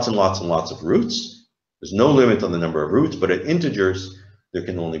lots and lots and lots and lots of roots. There's no limit on the number of roots, but at integers, there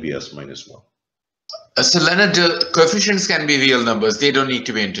can only be s-1. So Leonard, coefficients can be real numbers. They don't need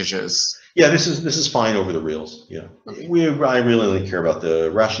to be integers. Yeah, this is fine over the reals. Yeah, okay. I really only care about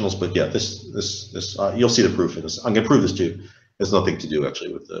the rationals, but yeah, this you'll see the proof in this. I'm going to prove this too. It has nothing to do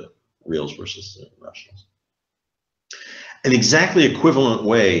actually with the reals versus the rationals. An exactly equivalent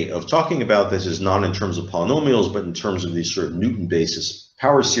way of talking about this is not in terms of polynomials, but in terms of these sort of Newton basis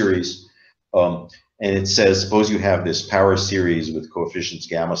power series. And it says, suppose you have this power series with coefficients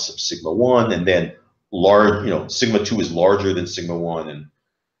gamma sub sigma 1, and then sigma 2 is larger than sigma 1, and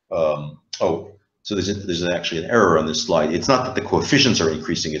so there's actually an error on this slide. It's not that the coefficients are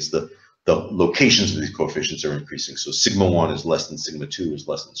increasing, it's the locations of these coefficients are increasing. So sigma 1 is less than sigma 2 is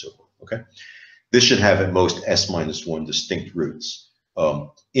less than so forth, okay? This should have at most s-1 distinct roots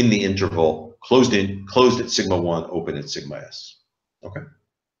in the interval, closed at sigma 1, open at sigma s, okay?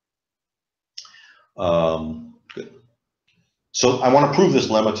 Good. So I want to prove this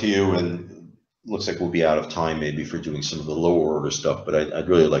lemma to you, and looks like we'll be out of time maybe for doing some of the lower order stuff, but I'd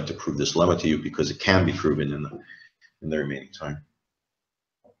really like to prove this lemma to you because it can be proven in the remaining time.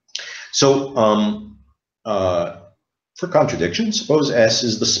 So for contradiction, suppose S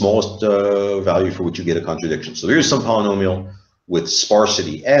is the smallest value for which you get a contradiction. So here's some polynomial with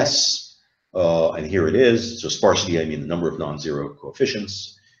sparsity S, and here it is. So sparsity, I mean the number of non-zero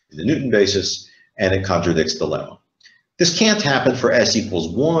coefficients in the Newton basis, and it contradicts the lemma. This can't happen for S equals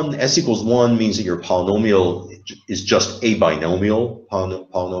 1. S equals 1 means that your polynomial is just a binomial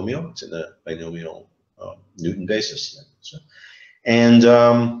polynomial. It's in the binomial Newton basis. And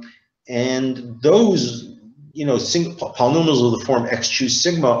those, you know, polynomials of the form x choose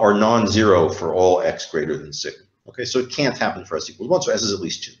sigma are non-zero for all x greater than sigma. Okay, so it can't happen for S equals 1, so S is at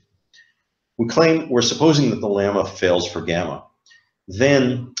least 2. We're supposing that the lemma fails for gamma.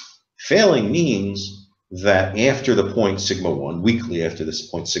 Then failing means that after the point sigma 1, weakly after this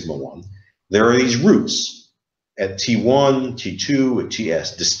point sigma 1, there are these roots at T1, T2, at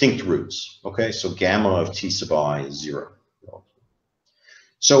Ts, distinct roots. Okay, so gamma of T sub I is 0.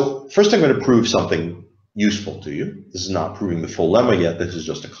 So first I'm going to prove something useful to you. This is not proving the full lemma yet, this is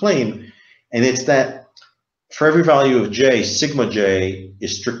just a claim. And it's that for every value of j, sigma j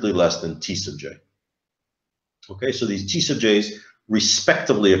is strictly less than T sub j. Okay, so these T sub j's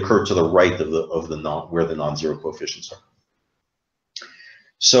respectively occur to the right of where the non-zero coefficients are.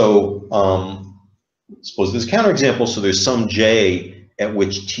 So suppose this counterexample, so there's some j at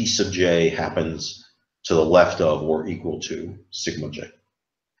which T sub j happens to the left of or equal to sigma j.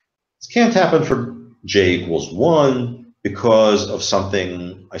 This can't happen for j equals 1 because of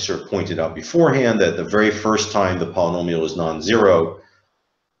something I sort of pointed out beforehand, that the very first time the polynomial is non-zero,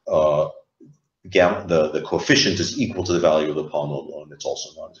 the coefficient is equal to the value of the polynomial, and it's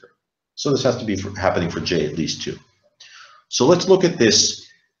also non-zero. So this has to be happening for j at least 2. So let's look at this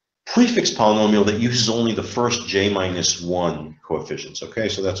prefix polynomial that uses only the first j minus 1 coefficients. Okay,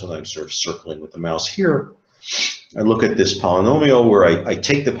 so that's what I'm sort of circling with the mouse here. I look at this polynomial where I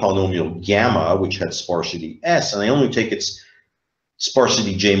take the polynomial gamma, which had sparsity s, and I only take its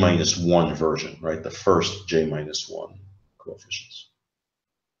sparsity j minus 1 version, right? The first j minus 1 coefficients.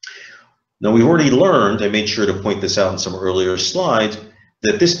 Now we've already learned, I made sure to point this out in some earlier slides,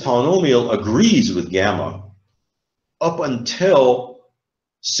 that this polynomial agrees with gamma up until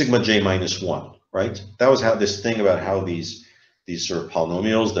sigma j minus 1, right? That was how this thing about how these sort of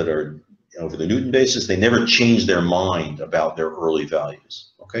polynomials that are over the Newton basis, they never change their mind about their early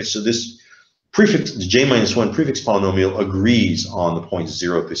values. Okay, so this prefix, the j minus 1 prefix polynomial agrees on the points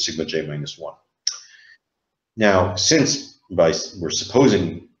 0 through sigma j minus 1. Now, since we're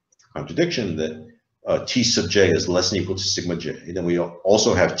supposing contradiction that T sub j is less than or equal to sigma j, then we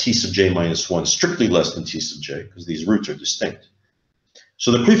also have T sub j minus 1 strictly less than T sub j, because these roots are distinct.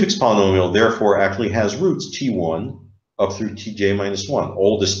 So the prefix polynomial therefore actually has roots T1 up through Tj minus 1,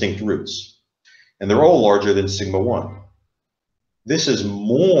 all distinct roots. And they're all larger than sigma 1. This is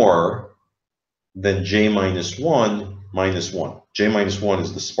more than j minus 1 minus 1. J minus 1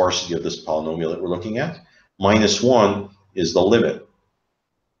 is the sparsity of this polynomial that we're looking at. Minus 1 is the limit.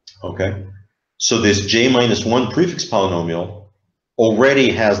 Okay, so this j minus 1 prefix polynomial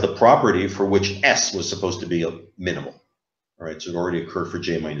already has the property for which s was supposed to be minimal. All right, so it already occurred for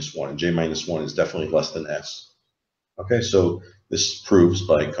j minus 1, and j minus 1 is definitely less than s. Okay, so this proves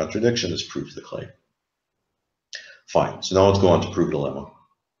by contradiction, this proves the claim. Fine, so now let's go on to prove the lemma.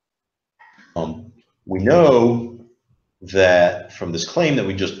 We know that from this claim that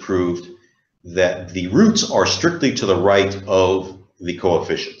we just proved that the roots are strictly to the right of the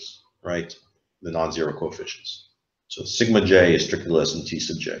coefficients, right? The non-zero coefficients. So sigma j is strictly less than T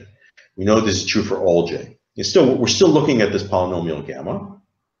sub j. We know this is true for all j. We're still looking at this polynomial gamma,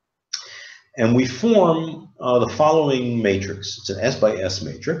 and we form the following matrix. It's an S by S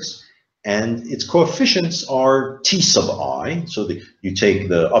matrix, and its coefficients are T sub I. So you take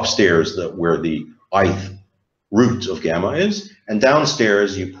the upstairs where the ith root of gamma is, and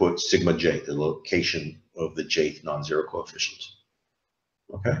downstairs you put sigma j, the location of the jth non-zero coefficient.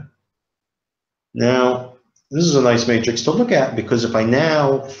 Okay. Now, this is a nice matrix to look at, because if I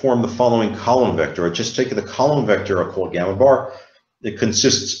now form the following column vector, I just take the column vector I call gamma bar. It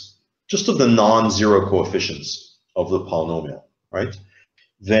consists just of the non-zero coefficients of the polynomial, right?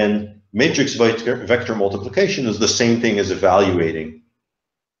 Then matrix vector multiplication is the same thing as evaluating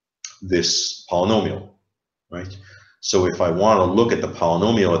this polynomial, right? So if I want to look at the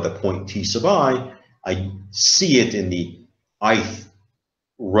polynomial at the point T sub I see it in the ith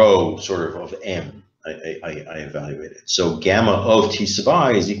row sort of M. I evaluate it. So gamma of T sub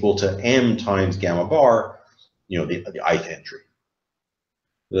I is equal to M times gamma bar, you know, the ith entry.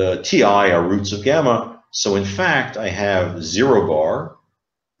 The Ti are roots of gamma, so in fact I have 0 bar,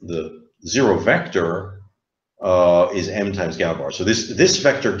 the 0 vector is M times gamma bar. So this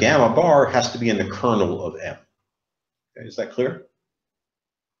vector gamma bar has to be in the kernel of M. Okay, is that clear?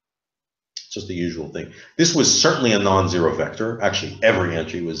 It's just the usual thing. This was certainly a non-zero vector. Actually, every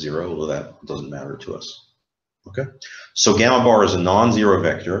entry was 0, although that doesn't matter to us. Okay, so gamma bar is a non-zero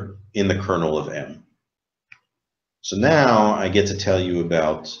vector in the kernel of M. So now I get to tell you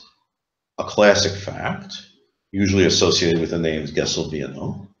about a classic fact, usually associated with the names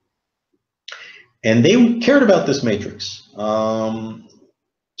Gessel-Viennot. And they cared about this matrix.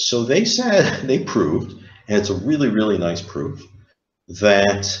 So they said, they proved, and it's a really, really nice proof,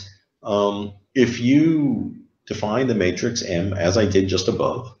 that if you define the matrix M as I did just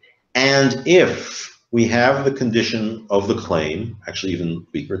above, and if we have the condition of the claim, actually even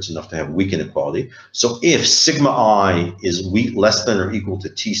weaker, it's enough to have weak inequality. So if sigma I is less than or equal to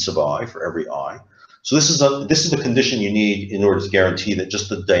T sub I for every I, so this is the condition you need in order to guarantee that just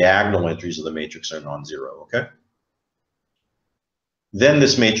the diagonal entries of the matrix are non-zero, okay? Then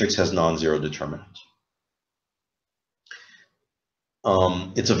this matrix has non-zero determinant.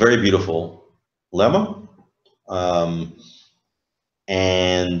 It's a very beautiful lemma,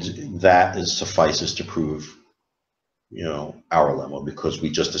 and that suffices to prove, our lemma, because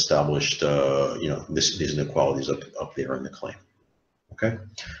we just established, these inequalities up there in the claim. Okay,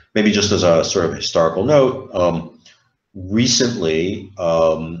 maybe just as a sort of historical note, recently,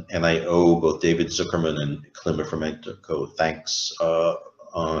 and I owe both David Zuckerman and Klima Fermentico thanks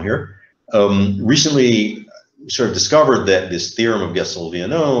here. Recently, sort of discovered that this theorem of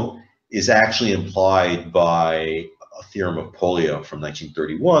Gessel-Viennot is actually implied by a theorem of Polya from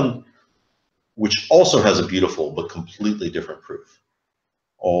 1931, which also has a beautiful but completely different proof.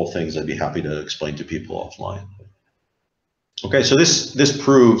 All things I'd be happy to explain to people offline. Okay, so this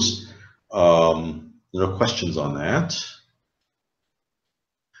proves, no questions on that.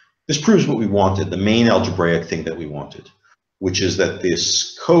 This proves what we wanted, the main algebraic thing that we wanted, which is that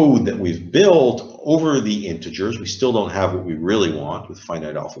this code that we've built over the integers, we still don't have what we really want with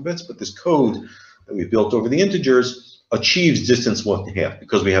finite alphabets, but this code that we've built over the integers achieves distance 1/2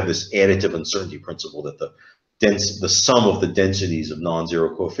 because we have this additive uncertainty principle that the sum of the densities of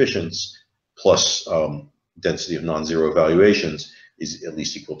non-zero coefficients plus density of non-zero evaluations is at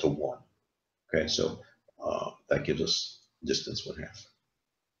least equal to 1. Okay, so that gives us distance 1/2.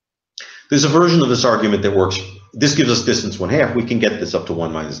 There's a version of this argument that works. This gives us distance 1/2. We can get this up to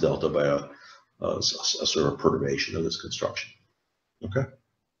 1 minus delta by a sort of perturbation of this construction. Okay.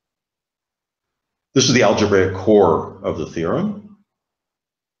 This is the algebraic core of the theorem.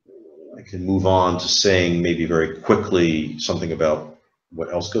 I can move on to saying maybe very quickly something about what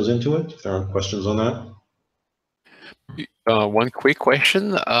else goes into it, if there aren't questions on that. One quick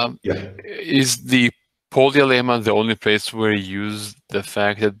question. Yeah. Is the Polya lemma the only place where you use the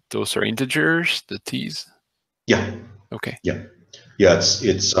fact that those are integers, the t's? Yeah. Okay. Yeah. Yeah.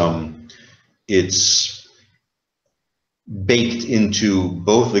 It's baked into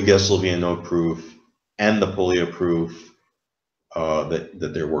both the Gessel-Viennot proof and the Polya proof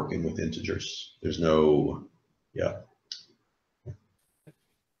that they're working with integers. There's no, yeah.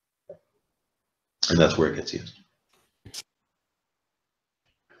 And that's where it gets used.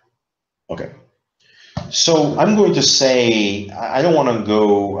 Okay. So I'm going to say, I don't want to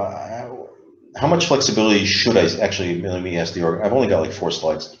go, how much flexibility should I actually, let me ask the org. I've only got like 5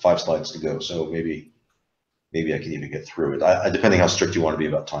 slides to go. So maybe I can even get through it. Depending how strict you want to be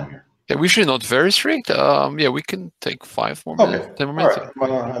about time here. Yeah, we should not very strict. Yeah, we can take 5 more minutes, 10 more minutes. All right.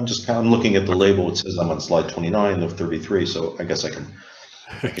 Well, I'm looking at the label. It says I'm on slide 29 of 33. So I guess I can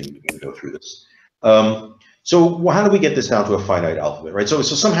go through this. So how do we get this down to a finite alphabet, right? So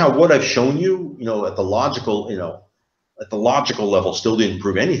somehow what I've shown you, at the logical, level still didn't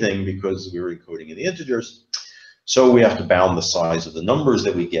prove anything because we were encoding in the integers. So we have to bound the size of the numbers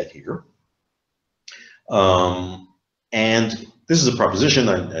that we get here. And this is a proposition.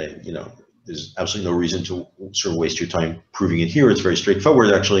 There's absolutely no reason to sort of waste your time proving it here. It's very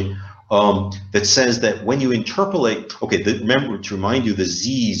straightforward, actually. That says that when you interpolate, remember to remind you, the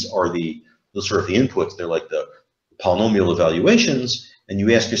z's are the sort of the inputs. They're like the polynomial evaluations, and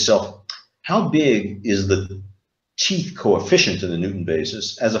you ask yourself, how big is the teeth coefficient in the Newton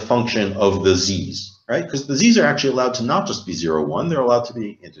basis as a function of the z's, right? Because the z's are actually allowed to not just be 0, 1, they're allowed to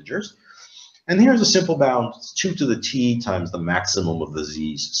be integers. And here's a simple bound, it's 2 to the t times the maximum of the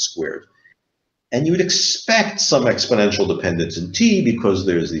z's squared. And you would expect some exponential dependence in t because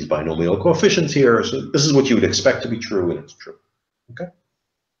there's these binomial coefficients here. So this is what you would expect to be true, and it's true, okay?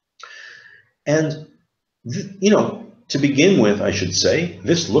 And, to begin with, I should say,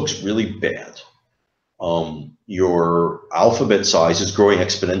 this looks really bad. Your alphabet size is growing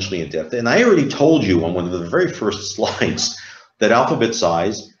exponentially in depth. And I already told you on one of the very first slides that alphabet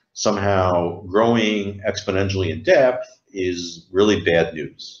size somehow growing exponentially in depth is really bad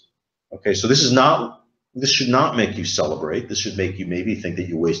news. Okay, so this should not make you celebrate. This should make you maybe think that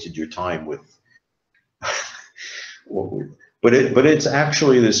you wasted your time with but it's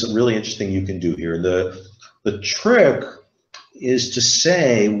actually this really interesting you can do here. The trick is to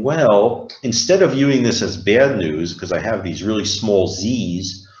say, well, instead of viewing this as bad news, because I have these really small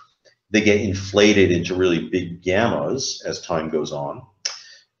z's, they get inflated into really big gammas as time goes on.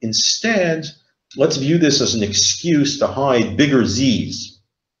 Instead, let's view this as an excuse to hide bigger z's.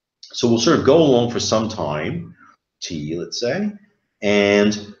 So we'll sort of go along for some time, t, let's say,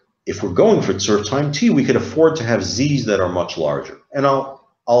 and if we're going for sort of time t, we could afford to have z's that are much larger. And I'll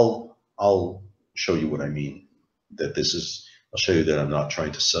show you what I mean. That this is, I'll show you that I'm not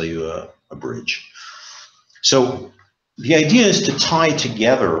trying to sell you a bridge. So the idea is to tie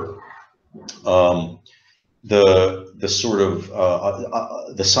together the sort of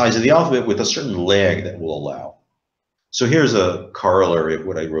the size of the alphabet with a certain lag that will allow. So here's a corollary of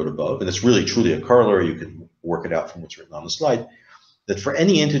what I wrote above, and it's really truly a corollary. You can work it out from what's written on the slide. That for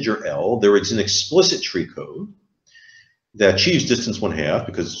any integer L, there is an explicit tree code that achieves distance 1/2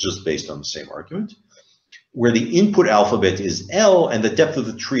 because it's just based on the same argument, where the input alphabet is L and the depth of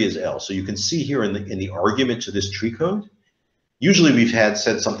the tree is L. So you can see here in the argument to this tree code, usually we've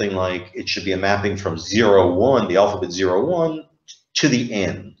said something like it should be a mapping from 0, 1, the alphabet 0, 1 to the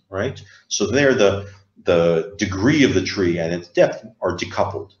n, right? So there the degree of the tree and its depth are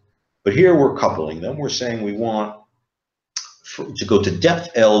decoupled. But here we're coupling them. We're saying we want to go to depth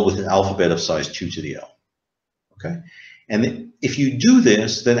L with an alphabet of size 2 to the L, okay? And if you do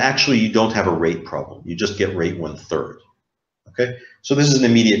this, then actually you don't have a rate problem. You just get rate 1/3, okay? So this is an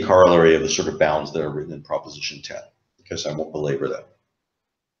immediate corollary of the sort of bounds that are written in Proposition 10, because I won't belabor that.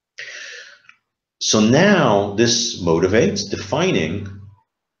 So now this motivates defining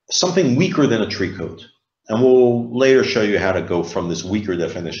something weaker than a tree code. And we'll later show you how to go from this weaker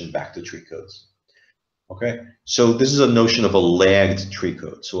definition back to tree codes. Okay, so this is a notion of a lagged tree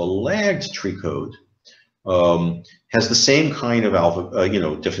code. So a lagged tree code has the same kind of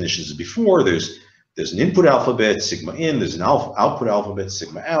definitions as before. There's an input alphabet, sigma in, there's an output alphabet,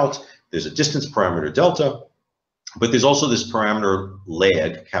 sigma out, there's a distance parameter, delta, but there's also this parameter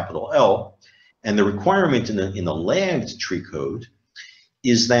lag, capital L, and the requirement in the lagged tree code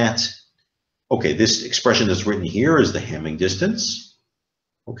is that, okay, this expression that's written here is the Hamming distance,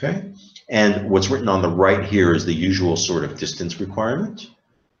 okay? And what's written on the right here is the usual sort of distance requirement.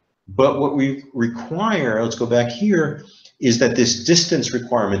 But what we require, let's go back here, is that this distance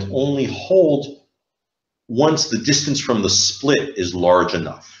requirement only hold once the distance from the split is large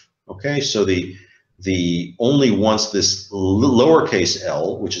enough. Okay, so the only once this lowercase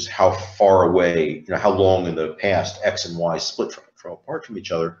l, which is how far away, how long in the past x and y split from apart from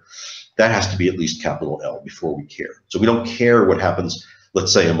each other, that has to be at least capital L before we care. So we don't care what happens,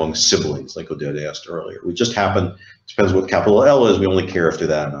 let's say, among siblings, like Odette asked earlier. We just happen, depends what capital L is, we only care after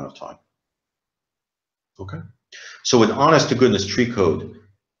that amount of time. Okay? So an honest to goodness tree code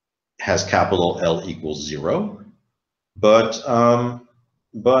has capital L equals 0, but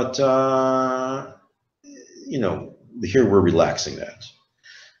here we're relaxing that.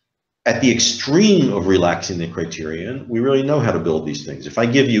 At the extreme of relaxing the criterion, we really know how to build these things. If I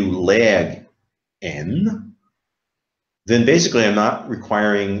give you lag n, then basically I'm not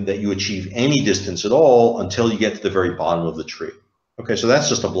requiring that you achieve any distance at all until you get to the very bottom of the tree. Okay, so that's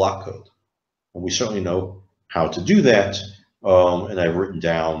just a block code. And we certainly know how to do that. And I've written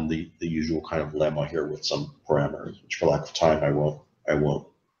down the usual kind of lemma here with some parameters, which for lack of time, I won't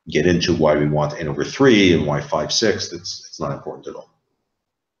get into why we want n/3 and why 5/6. It's not important at all.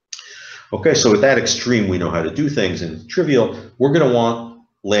 Okay, so at that extreme, we know how to do things, and it's trivial. We're going to want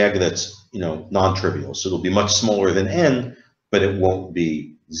lag that's non-trivial, so it'll be much smaller than n, but it won't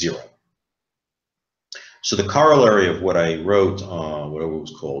be 0. So the corollary of what I wrote on whatever it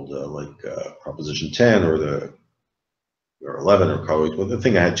was called, Proposition 10 or 11 or probably the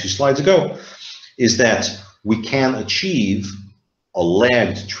thing I had 2 slides ago, is that we can achieve a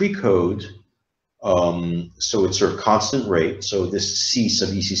lagged tree code. So it's sort of constant rate. So this C sub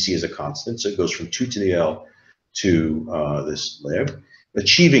ECC is a constant. So it goes from 2 to the L to this lag,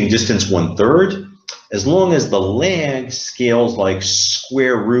 achieving distance 1/3, as long as the lag scales like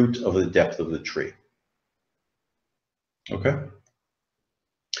square root of the depth of the tree. Okay.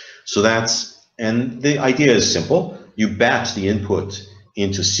 So and the idea is simple. You batch the input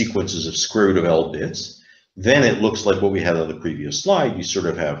into sequences of square root of L bits. Then it looks like what we had on the previous slide. You sort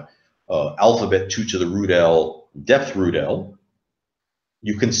of have alphabet 2 to the root L, depth root L.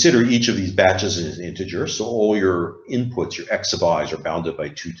 you consider each of these batches as an integer, so all your inputs, your x sub i's, are bounded by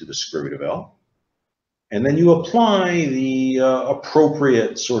 2 to the square root of L. And then you apply the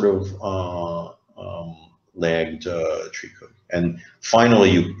appropriate sort of lagged tree code. And finally,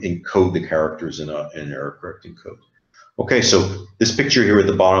 you encode the characters in an error-correcting code. Okay, so this picture here at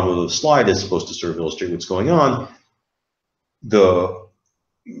the bottom of the slide is supposed to sort of illustrate what's going on.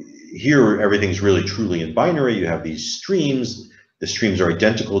 Here, everything's really truly in binary. You have these streams. The streams are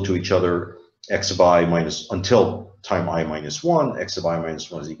identical to each other, x sub I minus, until time I minus 1, x sub I minus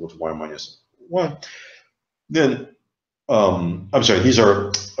 1 is equal to y minus 1. Then, I'm sorry,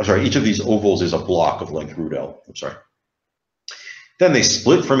 each of these ovals is a block of length root L, I'm sorry. Then they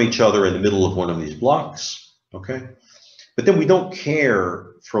split from each other in the middle of one of these blocks, okay? But then we don't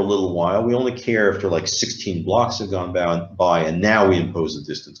care for a little while. We only care after like 16 blocks have gone by, and now we impose a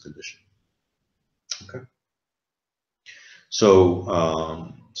distance condition. Okay.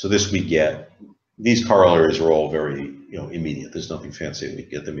 So, so this we get. These corollaries are all very, immediate. There's nothing fancy. We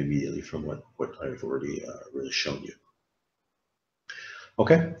get them immediately from what I've already really shown you.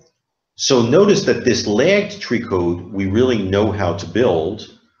 Okay. So notice that this lagged tree code we really know how to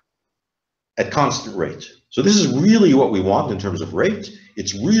build at constant rate. So this is really what we want in terms of rate.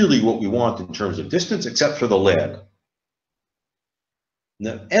 It's really what we want in terms of distance, except for the lag.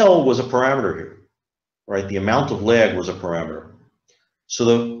 Now, L was a parameter here, right? The amount of lag was a parameter. So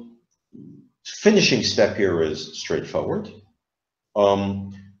the finishing step here is straightforward.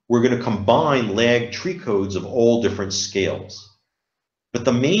 We're going to combine lag tree codes of all different scales. But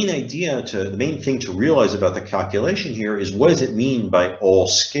the main the main thing to realize about the calculation here is, what does it mean by all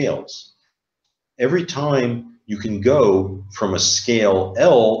scales? Every time you can go from a scale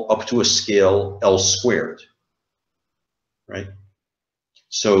L up to a scale L squared, right?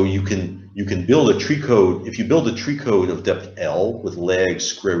 So you can build a tree code. If you build a tree code of depth L with lag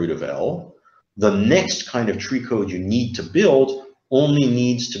square root of L, the next kind of tree code you need to build only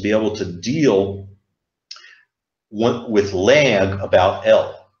needs to be able to deal with lag about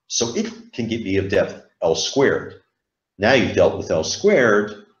L. So it can be of depth L squared. Now you've dealt with L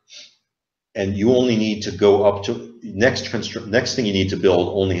squared, and you only need to go up to next thing you need to build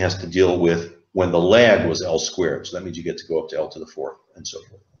only has to deal with when the lag was L squared. So that means you get to go up to L to the 4th and so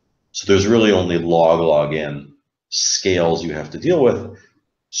forth. So there's really only log n scales you have to deal with.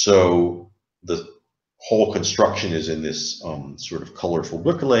 So the whole construction is in this sort of colorful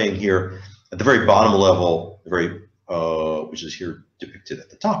bricklaying here. At the very bottom level, which is here depicted at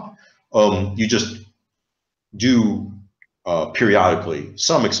the top, you just do periodically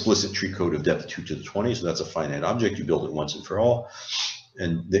some explicit tree code of depth 2 to the 20. So that's a finite object. You build it once and for all,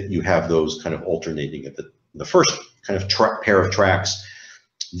 and that you have those kind of alternating at the first kind of pair of tracks.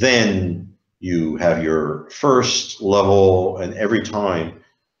 Then you have your first level, and every time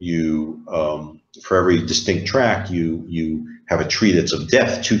you for every distinct track, you have a tree that's of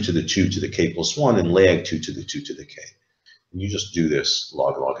depth 2 to the 2 to the k plus 1 and lag 2 to the 2 to the k. And you just do this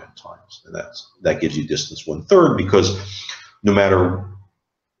log n times, and that gives you distance 1/3, because no matter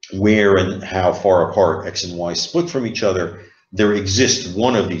where and how far apart x and y split from each other, there exists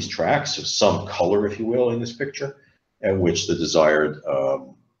one of these tracks, of some color, if you will, in this picture, at which the desired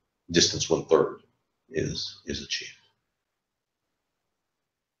distance 1/3 is achieved.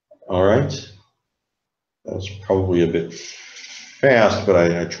 All right. That was probably a bit fast, but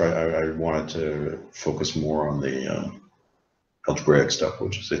I wanted to focus more on the algebraic stuff,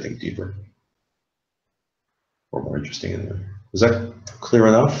 which is, I think, deeper or more interesting in there. Is that clear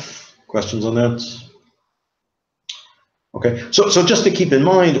enough? Questions on that? Okay, so just to keep in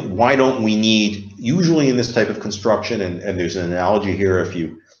mind, why don't we need, usually in this type of construction, and there's an analogy here, if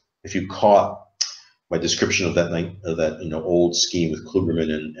you caught my description of that old scheme with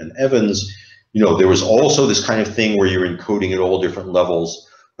Klugerman and Evans, there was also this kind of thing where you're encoding at all different levels,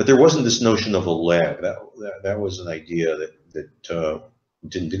 but there wasn't this notion of a lag. That was an idea that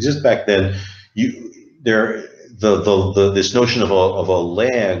didn't exist back then. This notion of a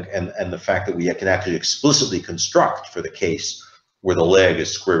lag and the fact that we can actually explicitly construct for the case where the lag is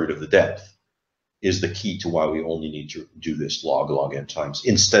square root of the depth is the key to why we only need to do this log n times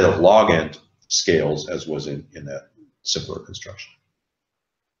instead of log n scales, as was in that simpler construction.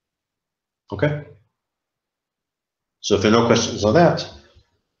 Okay. So if there are no questions on that,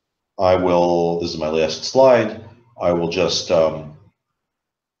 this is my last slide, I will just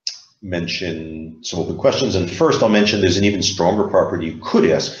mention some open questions. And first I'll mention there's an even stronger property you could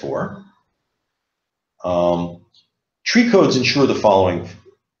ask for. Tree codes ensure the following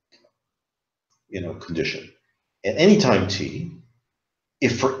condition. At any time t,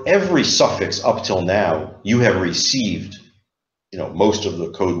 if for every suffix up till now you have received most of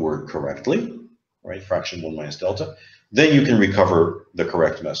the code word correctly, right? Fraction 1 minus delta, then you can recover the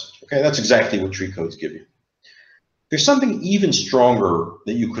correct message. Okay, that's exactly what tree codes give you. There's something even stronger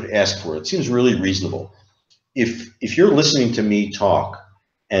that you could ask for. It seems really reasonable. If you're listening to me talk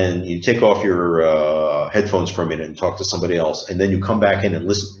and you take off your headphones for a minute and talk to somebody else, and then you come back in and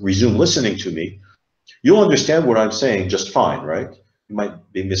resume listening to me, you'll understand what I'm saying just fine, right? You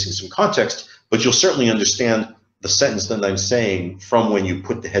might be missing some context, but you'll certainly understand the sentence that I'm saying from when you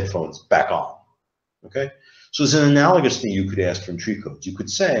put the headphones back on, okay? So there's an analogous thing you could ask from tree codes. You could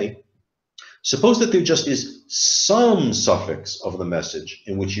say, suppose that there just is some suffix of the message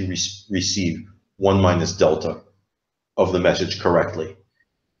in which you receive 1 minus delta of the message correctly.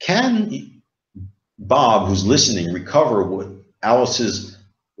 Can Bob, who's listening, recover what Alice's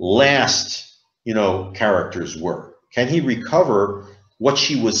last, characters were? Can he recover what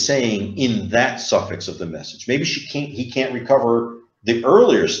she was saying in that suffix of the message? Maybe he can't recover the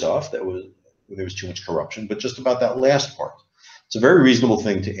earlier stuff there was too much corruption, but just about that last part. It's a very reasonable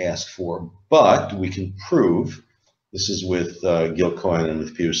thing to ask for, but we can prove, this is with Gil Cohen and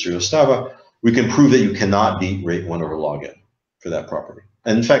with Peter Sriostava, we can prove that you cannot beat rate 1 over log n for that property.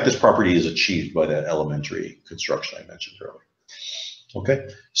 And in fact, this property is achieved by that elementary construction I mentioned earlier. Okay,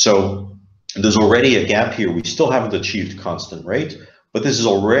 so there's already a gap here. We still haven't achieved constant rate, but this is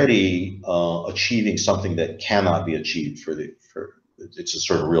already achieving something that cannot be achieved it's a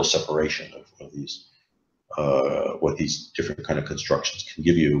sort of real separation of these, what these different kind of constructions can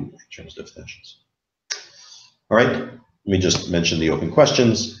give you in terms of definitions. All right, let me just mention the open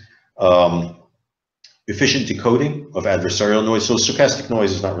questions. Efficient decoding of adversarial noise. So stochastic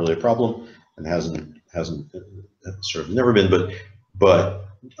noise is not really a problem and hasn't sort of never been, but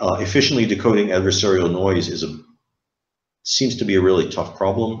efficiently decoding adversarial noise seems to be a really tough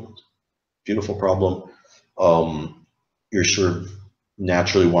problem, beautiful problem. You're sort of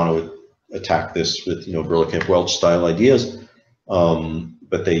naturally want to attack this with Berlekamp-Welch style ideas,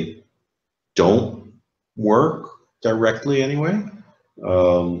 but they don't work directly anyway.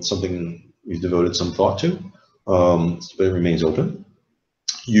 Something we've devoted some thought to, but it remains open.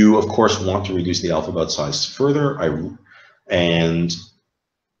 You of course want to reduce the alphabet size further, and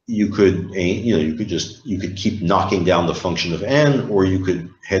you could keep knocking down the function of n, or you could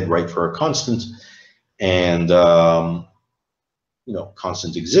head right for a constant, and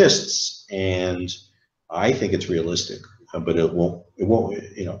constant exists, and I think it's realistic, but it won't,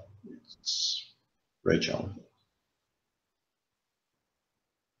 it's very challenging.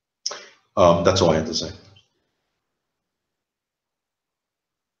 That's all I have to say.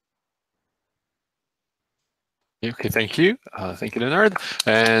 Okay, thank you. Thank you, Leonard.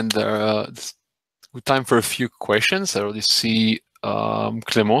 And it's good time for a few questions. I already see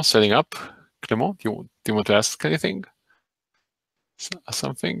Clément setting up. Clément, do you want to ask anything?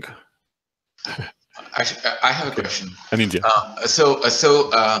 Something? I have a question. In India. So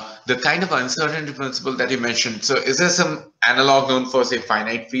the kind of uncertainty principle that you mentioned, so is there some analog known for, say,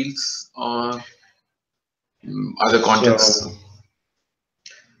 finite fields or other contexts? So,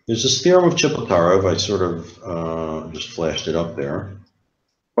 there's this theorem of Chebotarev. I sort of just flashed it up there.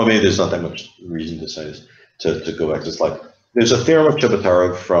 Well, maybe there's not that much reason to say this, to go back to this slide. There's a theorem of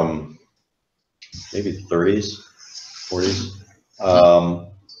Chebotarev from maybe the 30s, 40s.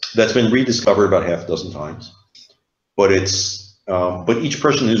 That's been rediscovered about half a dozen times, but each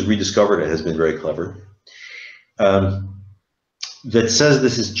person who's rediscovered it has been very clever. That says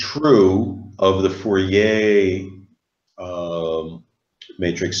this is true of the Fourier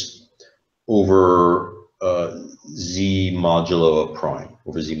matrix over Z modulo of prime,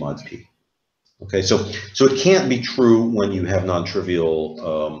 over Z mod P. Okay, so it can't be true when you have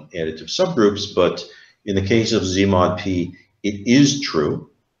non-trivial additive subgroups, but in the case of Z mod P, it is true.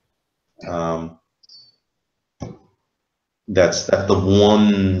 That's the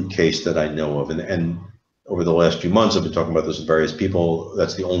one case that I know of, and over the last few months I've been talking about this with various people.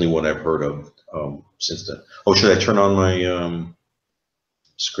 That's the only one I've heard of since then. Oh, should I turn on my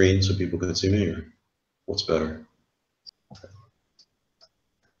screen so people can see me, or what's better? Okay.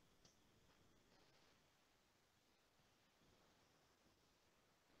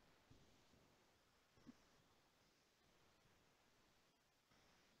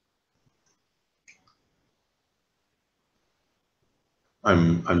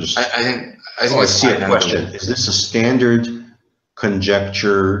 I'm just. I think I see a question. Is this a standard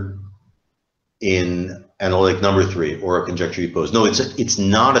conjecture in analytic number 3, or a conjecture you pose? No, it's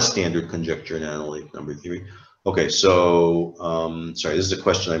not a standard conjecture in analytic number 3. Okay, so sorry, this is a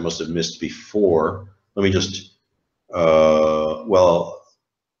question I must have missed before. Let me just well,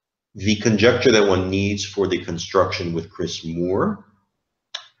 the conjecture that one needs for the construction with Chris Moore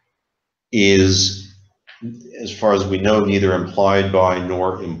is, as far as we know, neither implied by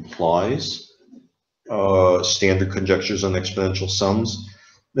nor implies standard conjectures on exponential sums.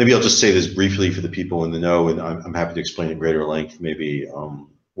 Maybe I'll just say this briefly for the people in the know, and I'm happy to explain at greater length. Maybe,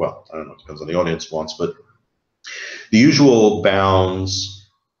 well, I don't know, it depends on the audience wants, but the usual bounds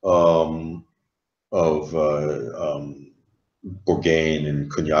of Bourgain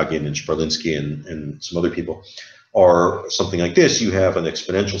and Kunyagin and Sperlinski and some other people are something like this. You have an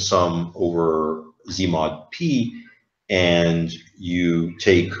exponential sum over z mod p, and you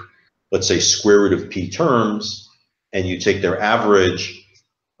take, let's say, square root of p terms, and you take their average,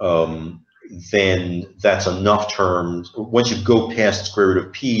 then that's enough terms. Once you go past square root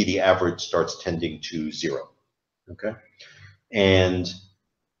of p, the average starts tending to 0. Okay? And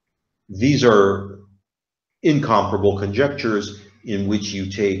these are incomparable conjectures in which you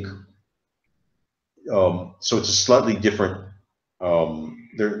take, so it's a slightly different,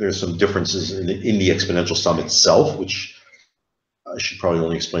 there's some differences in the exponential sum itself, which I should probably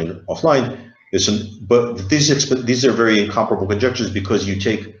only explain offline. There's some, but these are very incomparable conjectures because you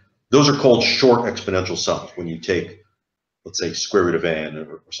take, those are called short exponential sums when you take, let's say, square root of n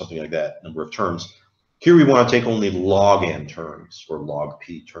or something like that, number of terms. Here we want to take only log n terms or log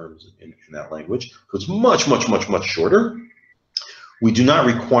p terms in that language, so it's much, much, much, much shorter. We do not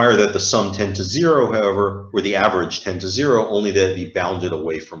require that the sum tend to 0, however, or the average tend to 0, only that it be bounded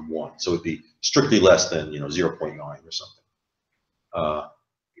away from 1. So it'd be strictly less than, 0.9 or something. Yeah,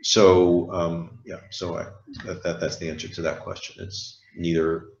 so that's the answer to that question. It's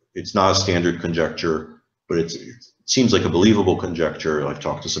not a standard conjecture, but it seems like a believable conjecture. I've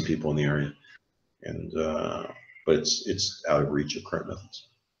talked to some people in the area, and but it's out of reach of current methods.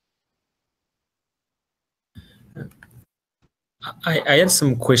 I had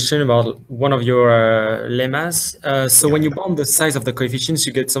some question about one of your lemmas. So when you bound the size of the coefficients,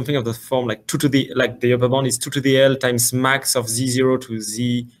 you get something of the form like 2 to the, like the upper bound is 2 to the L times max of z0 to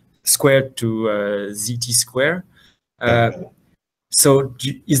z squared to zt squared. So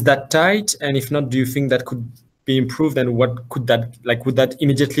is that tight? And if not, do you think that could be improved? And what could that, like, would that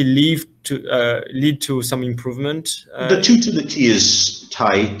immediately lead to some improvement? The 2 to the t is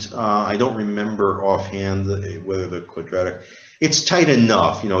tight. I don't remember offhand whether the quadratic, it's tight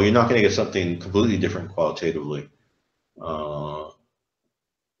enough. You're not going to get something completely different qualitatively. Yeah.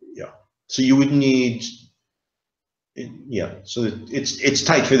 So you would need, yeah. So it's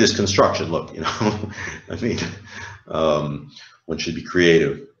tight for this construction. Look, I mean, one should be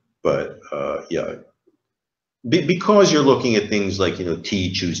creative, but yeah. Because you're looking at things like,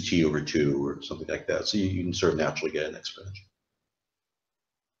 t, choose t over 2 or something like that. So you can sort of naturally get an exponential.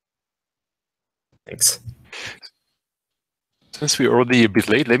 Thanks. Since we're already a bit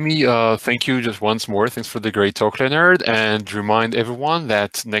late, let me thank you just once more. Thanks for the great talk, Leonard, and remind everyone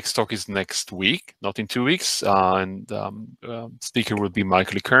that next talk is next week, not in 2 weeks. Speaker will be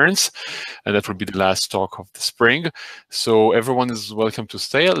Michael Kearns, and that will be the last talk of the spring. So everyone is welcome to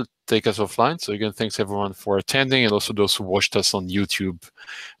stay. I'll take us offline. So again, thanks everyone for attending, and also those who watched us on YouTube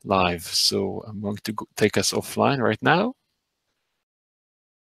live. So I'm going to take us offline right now.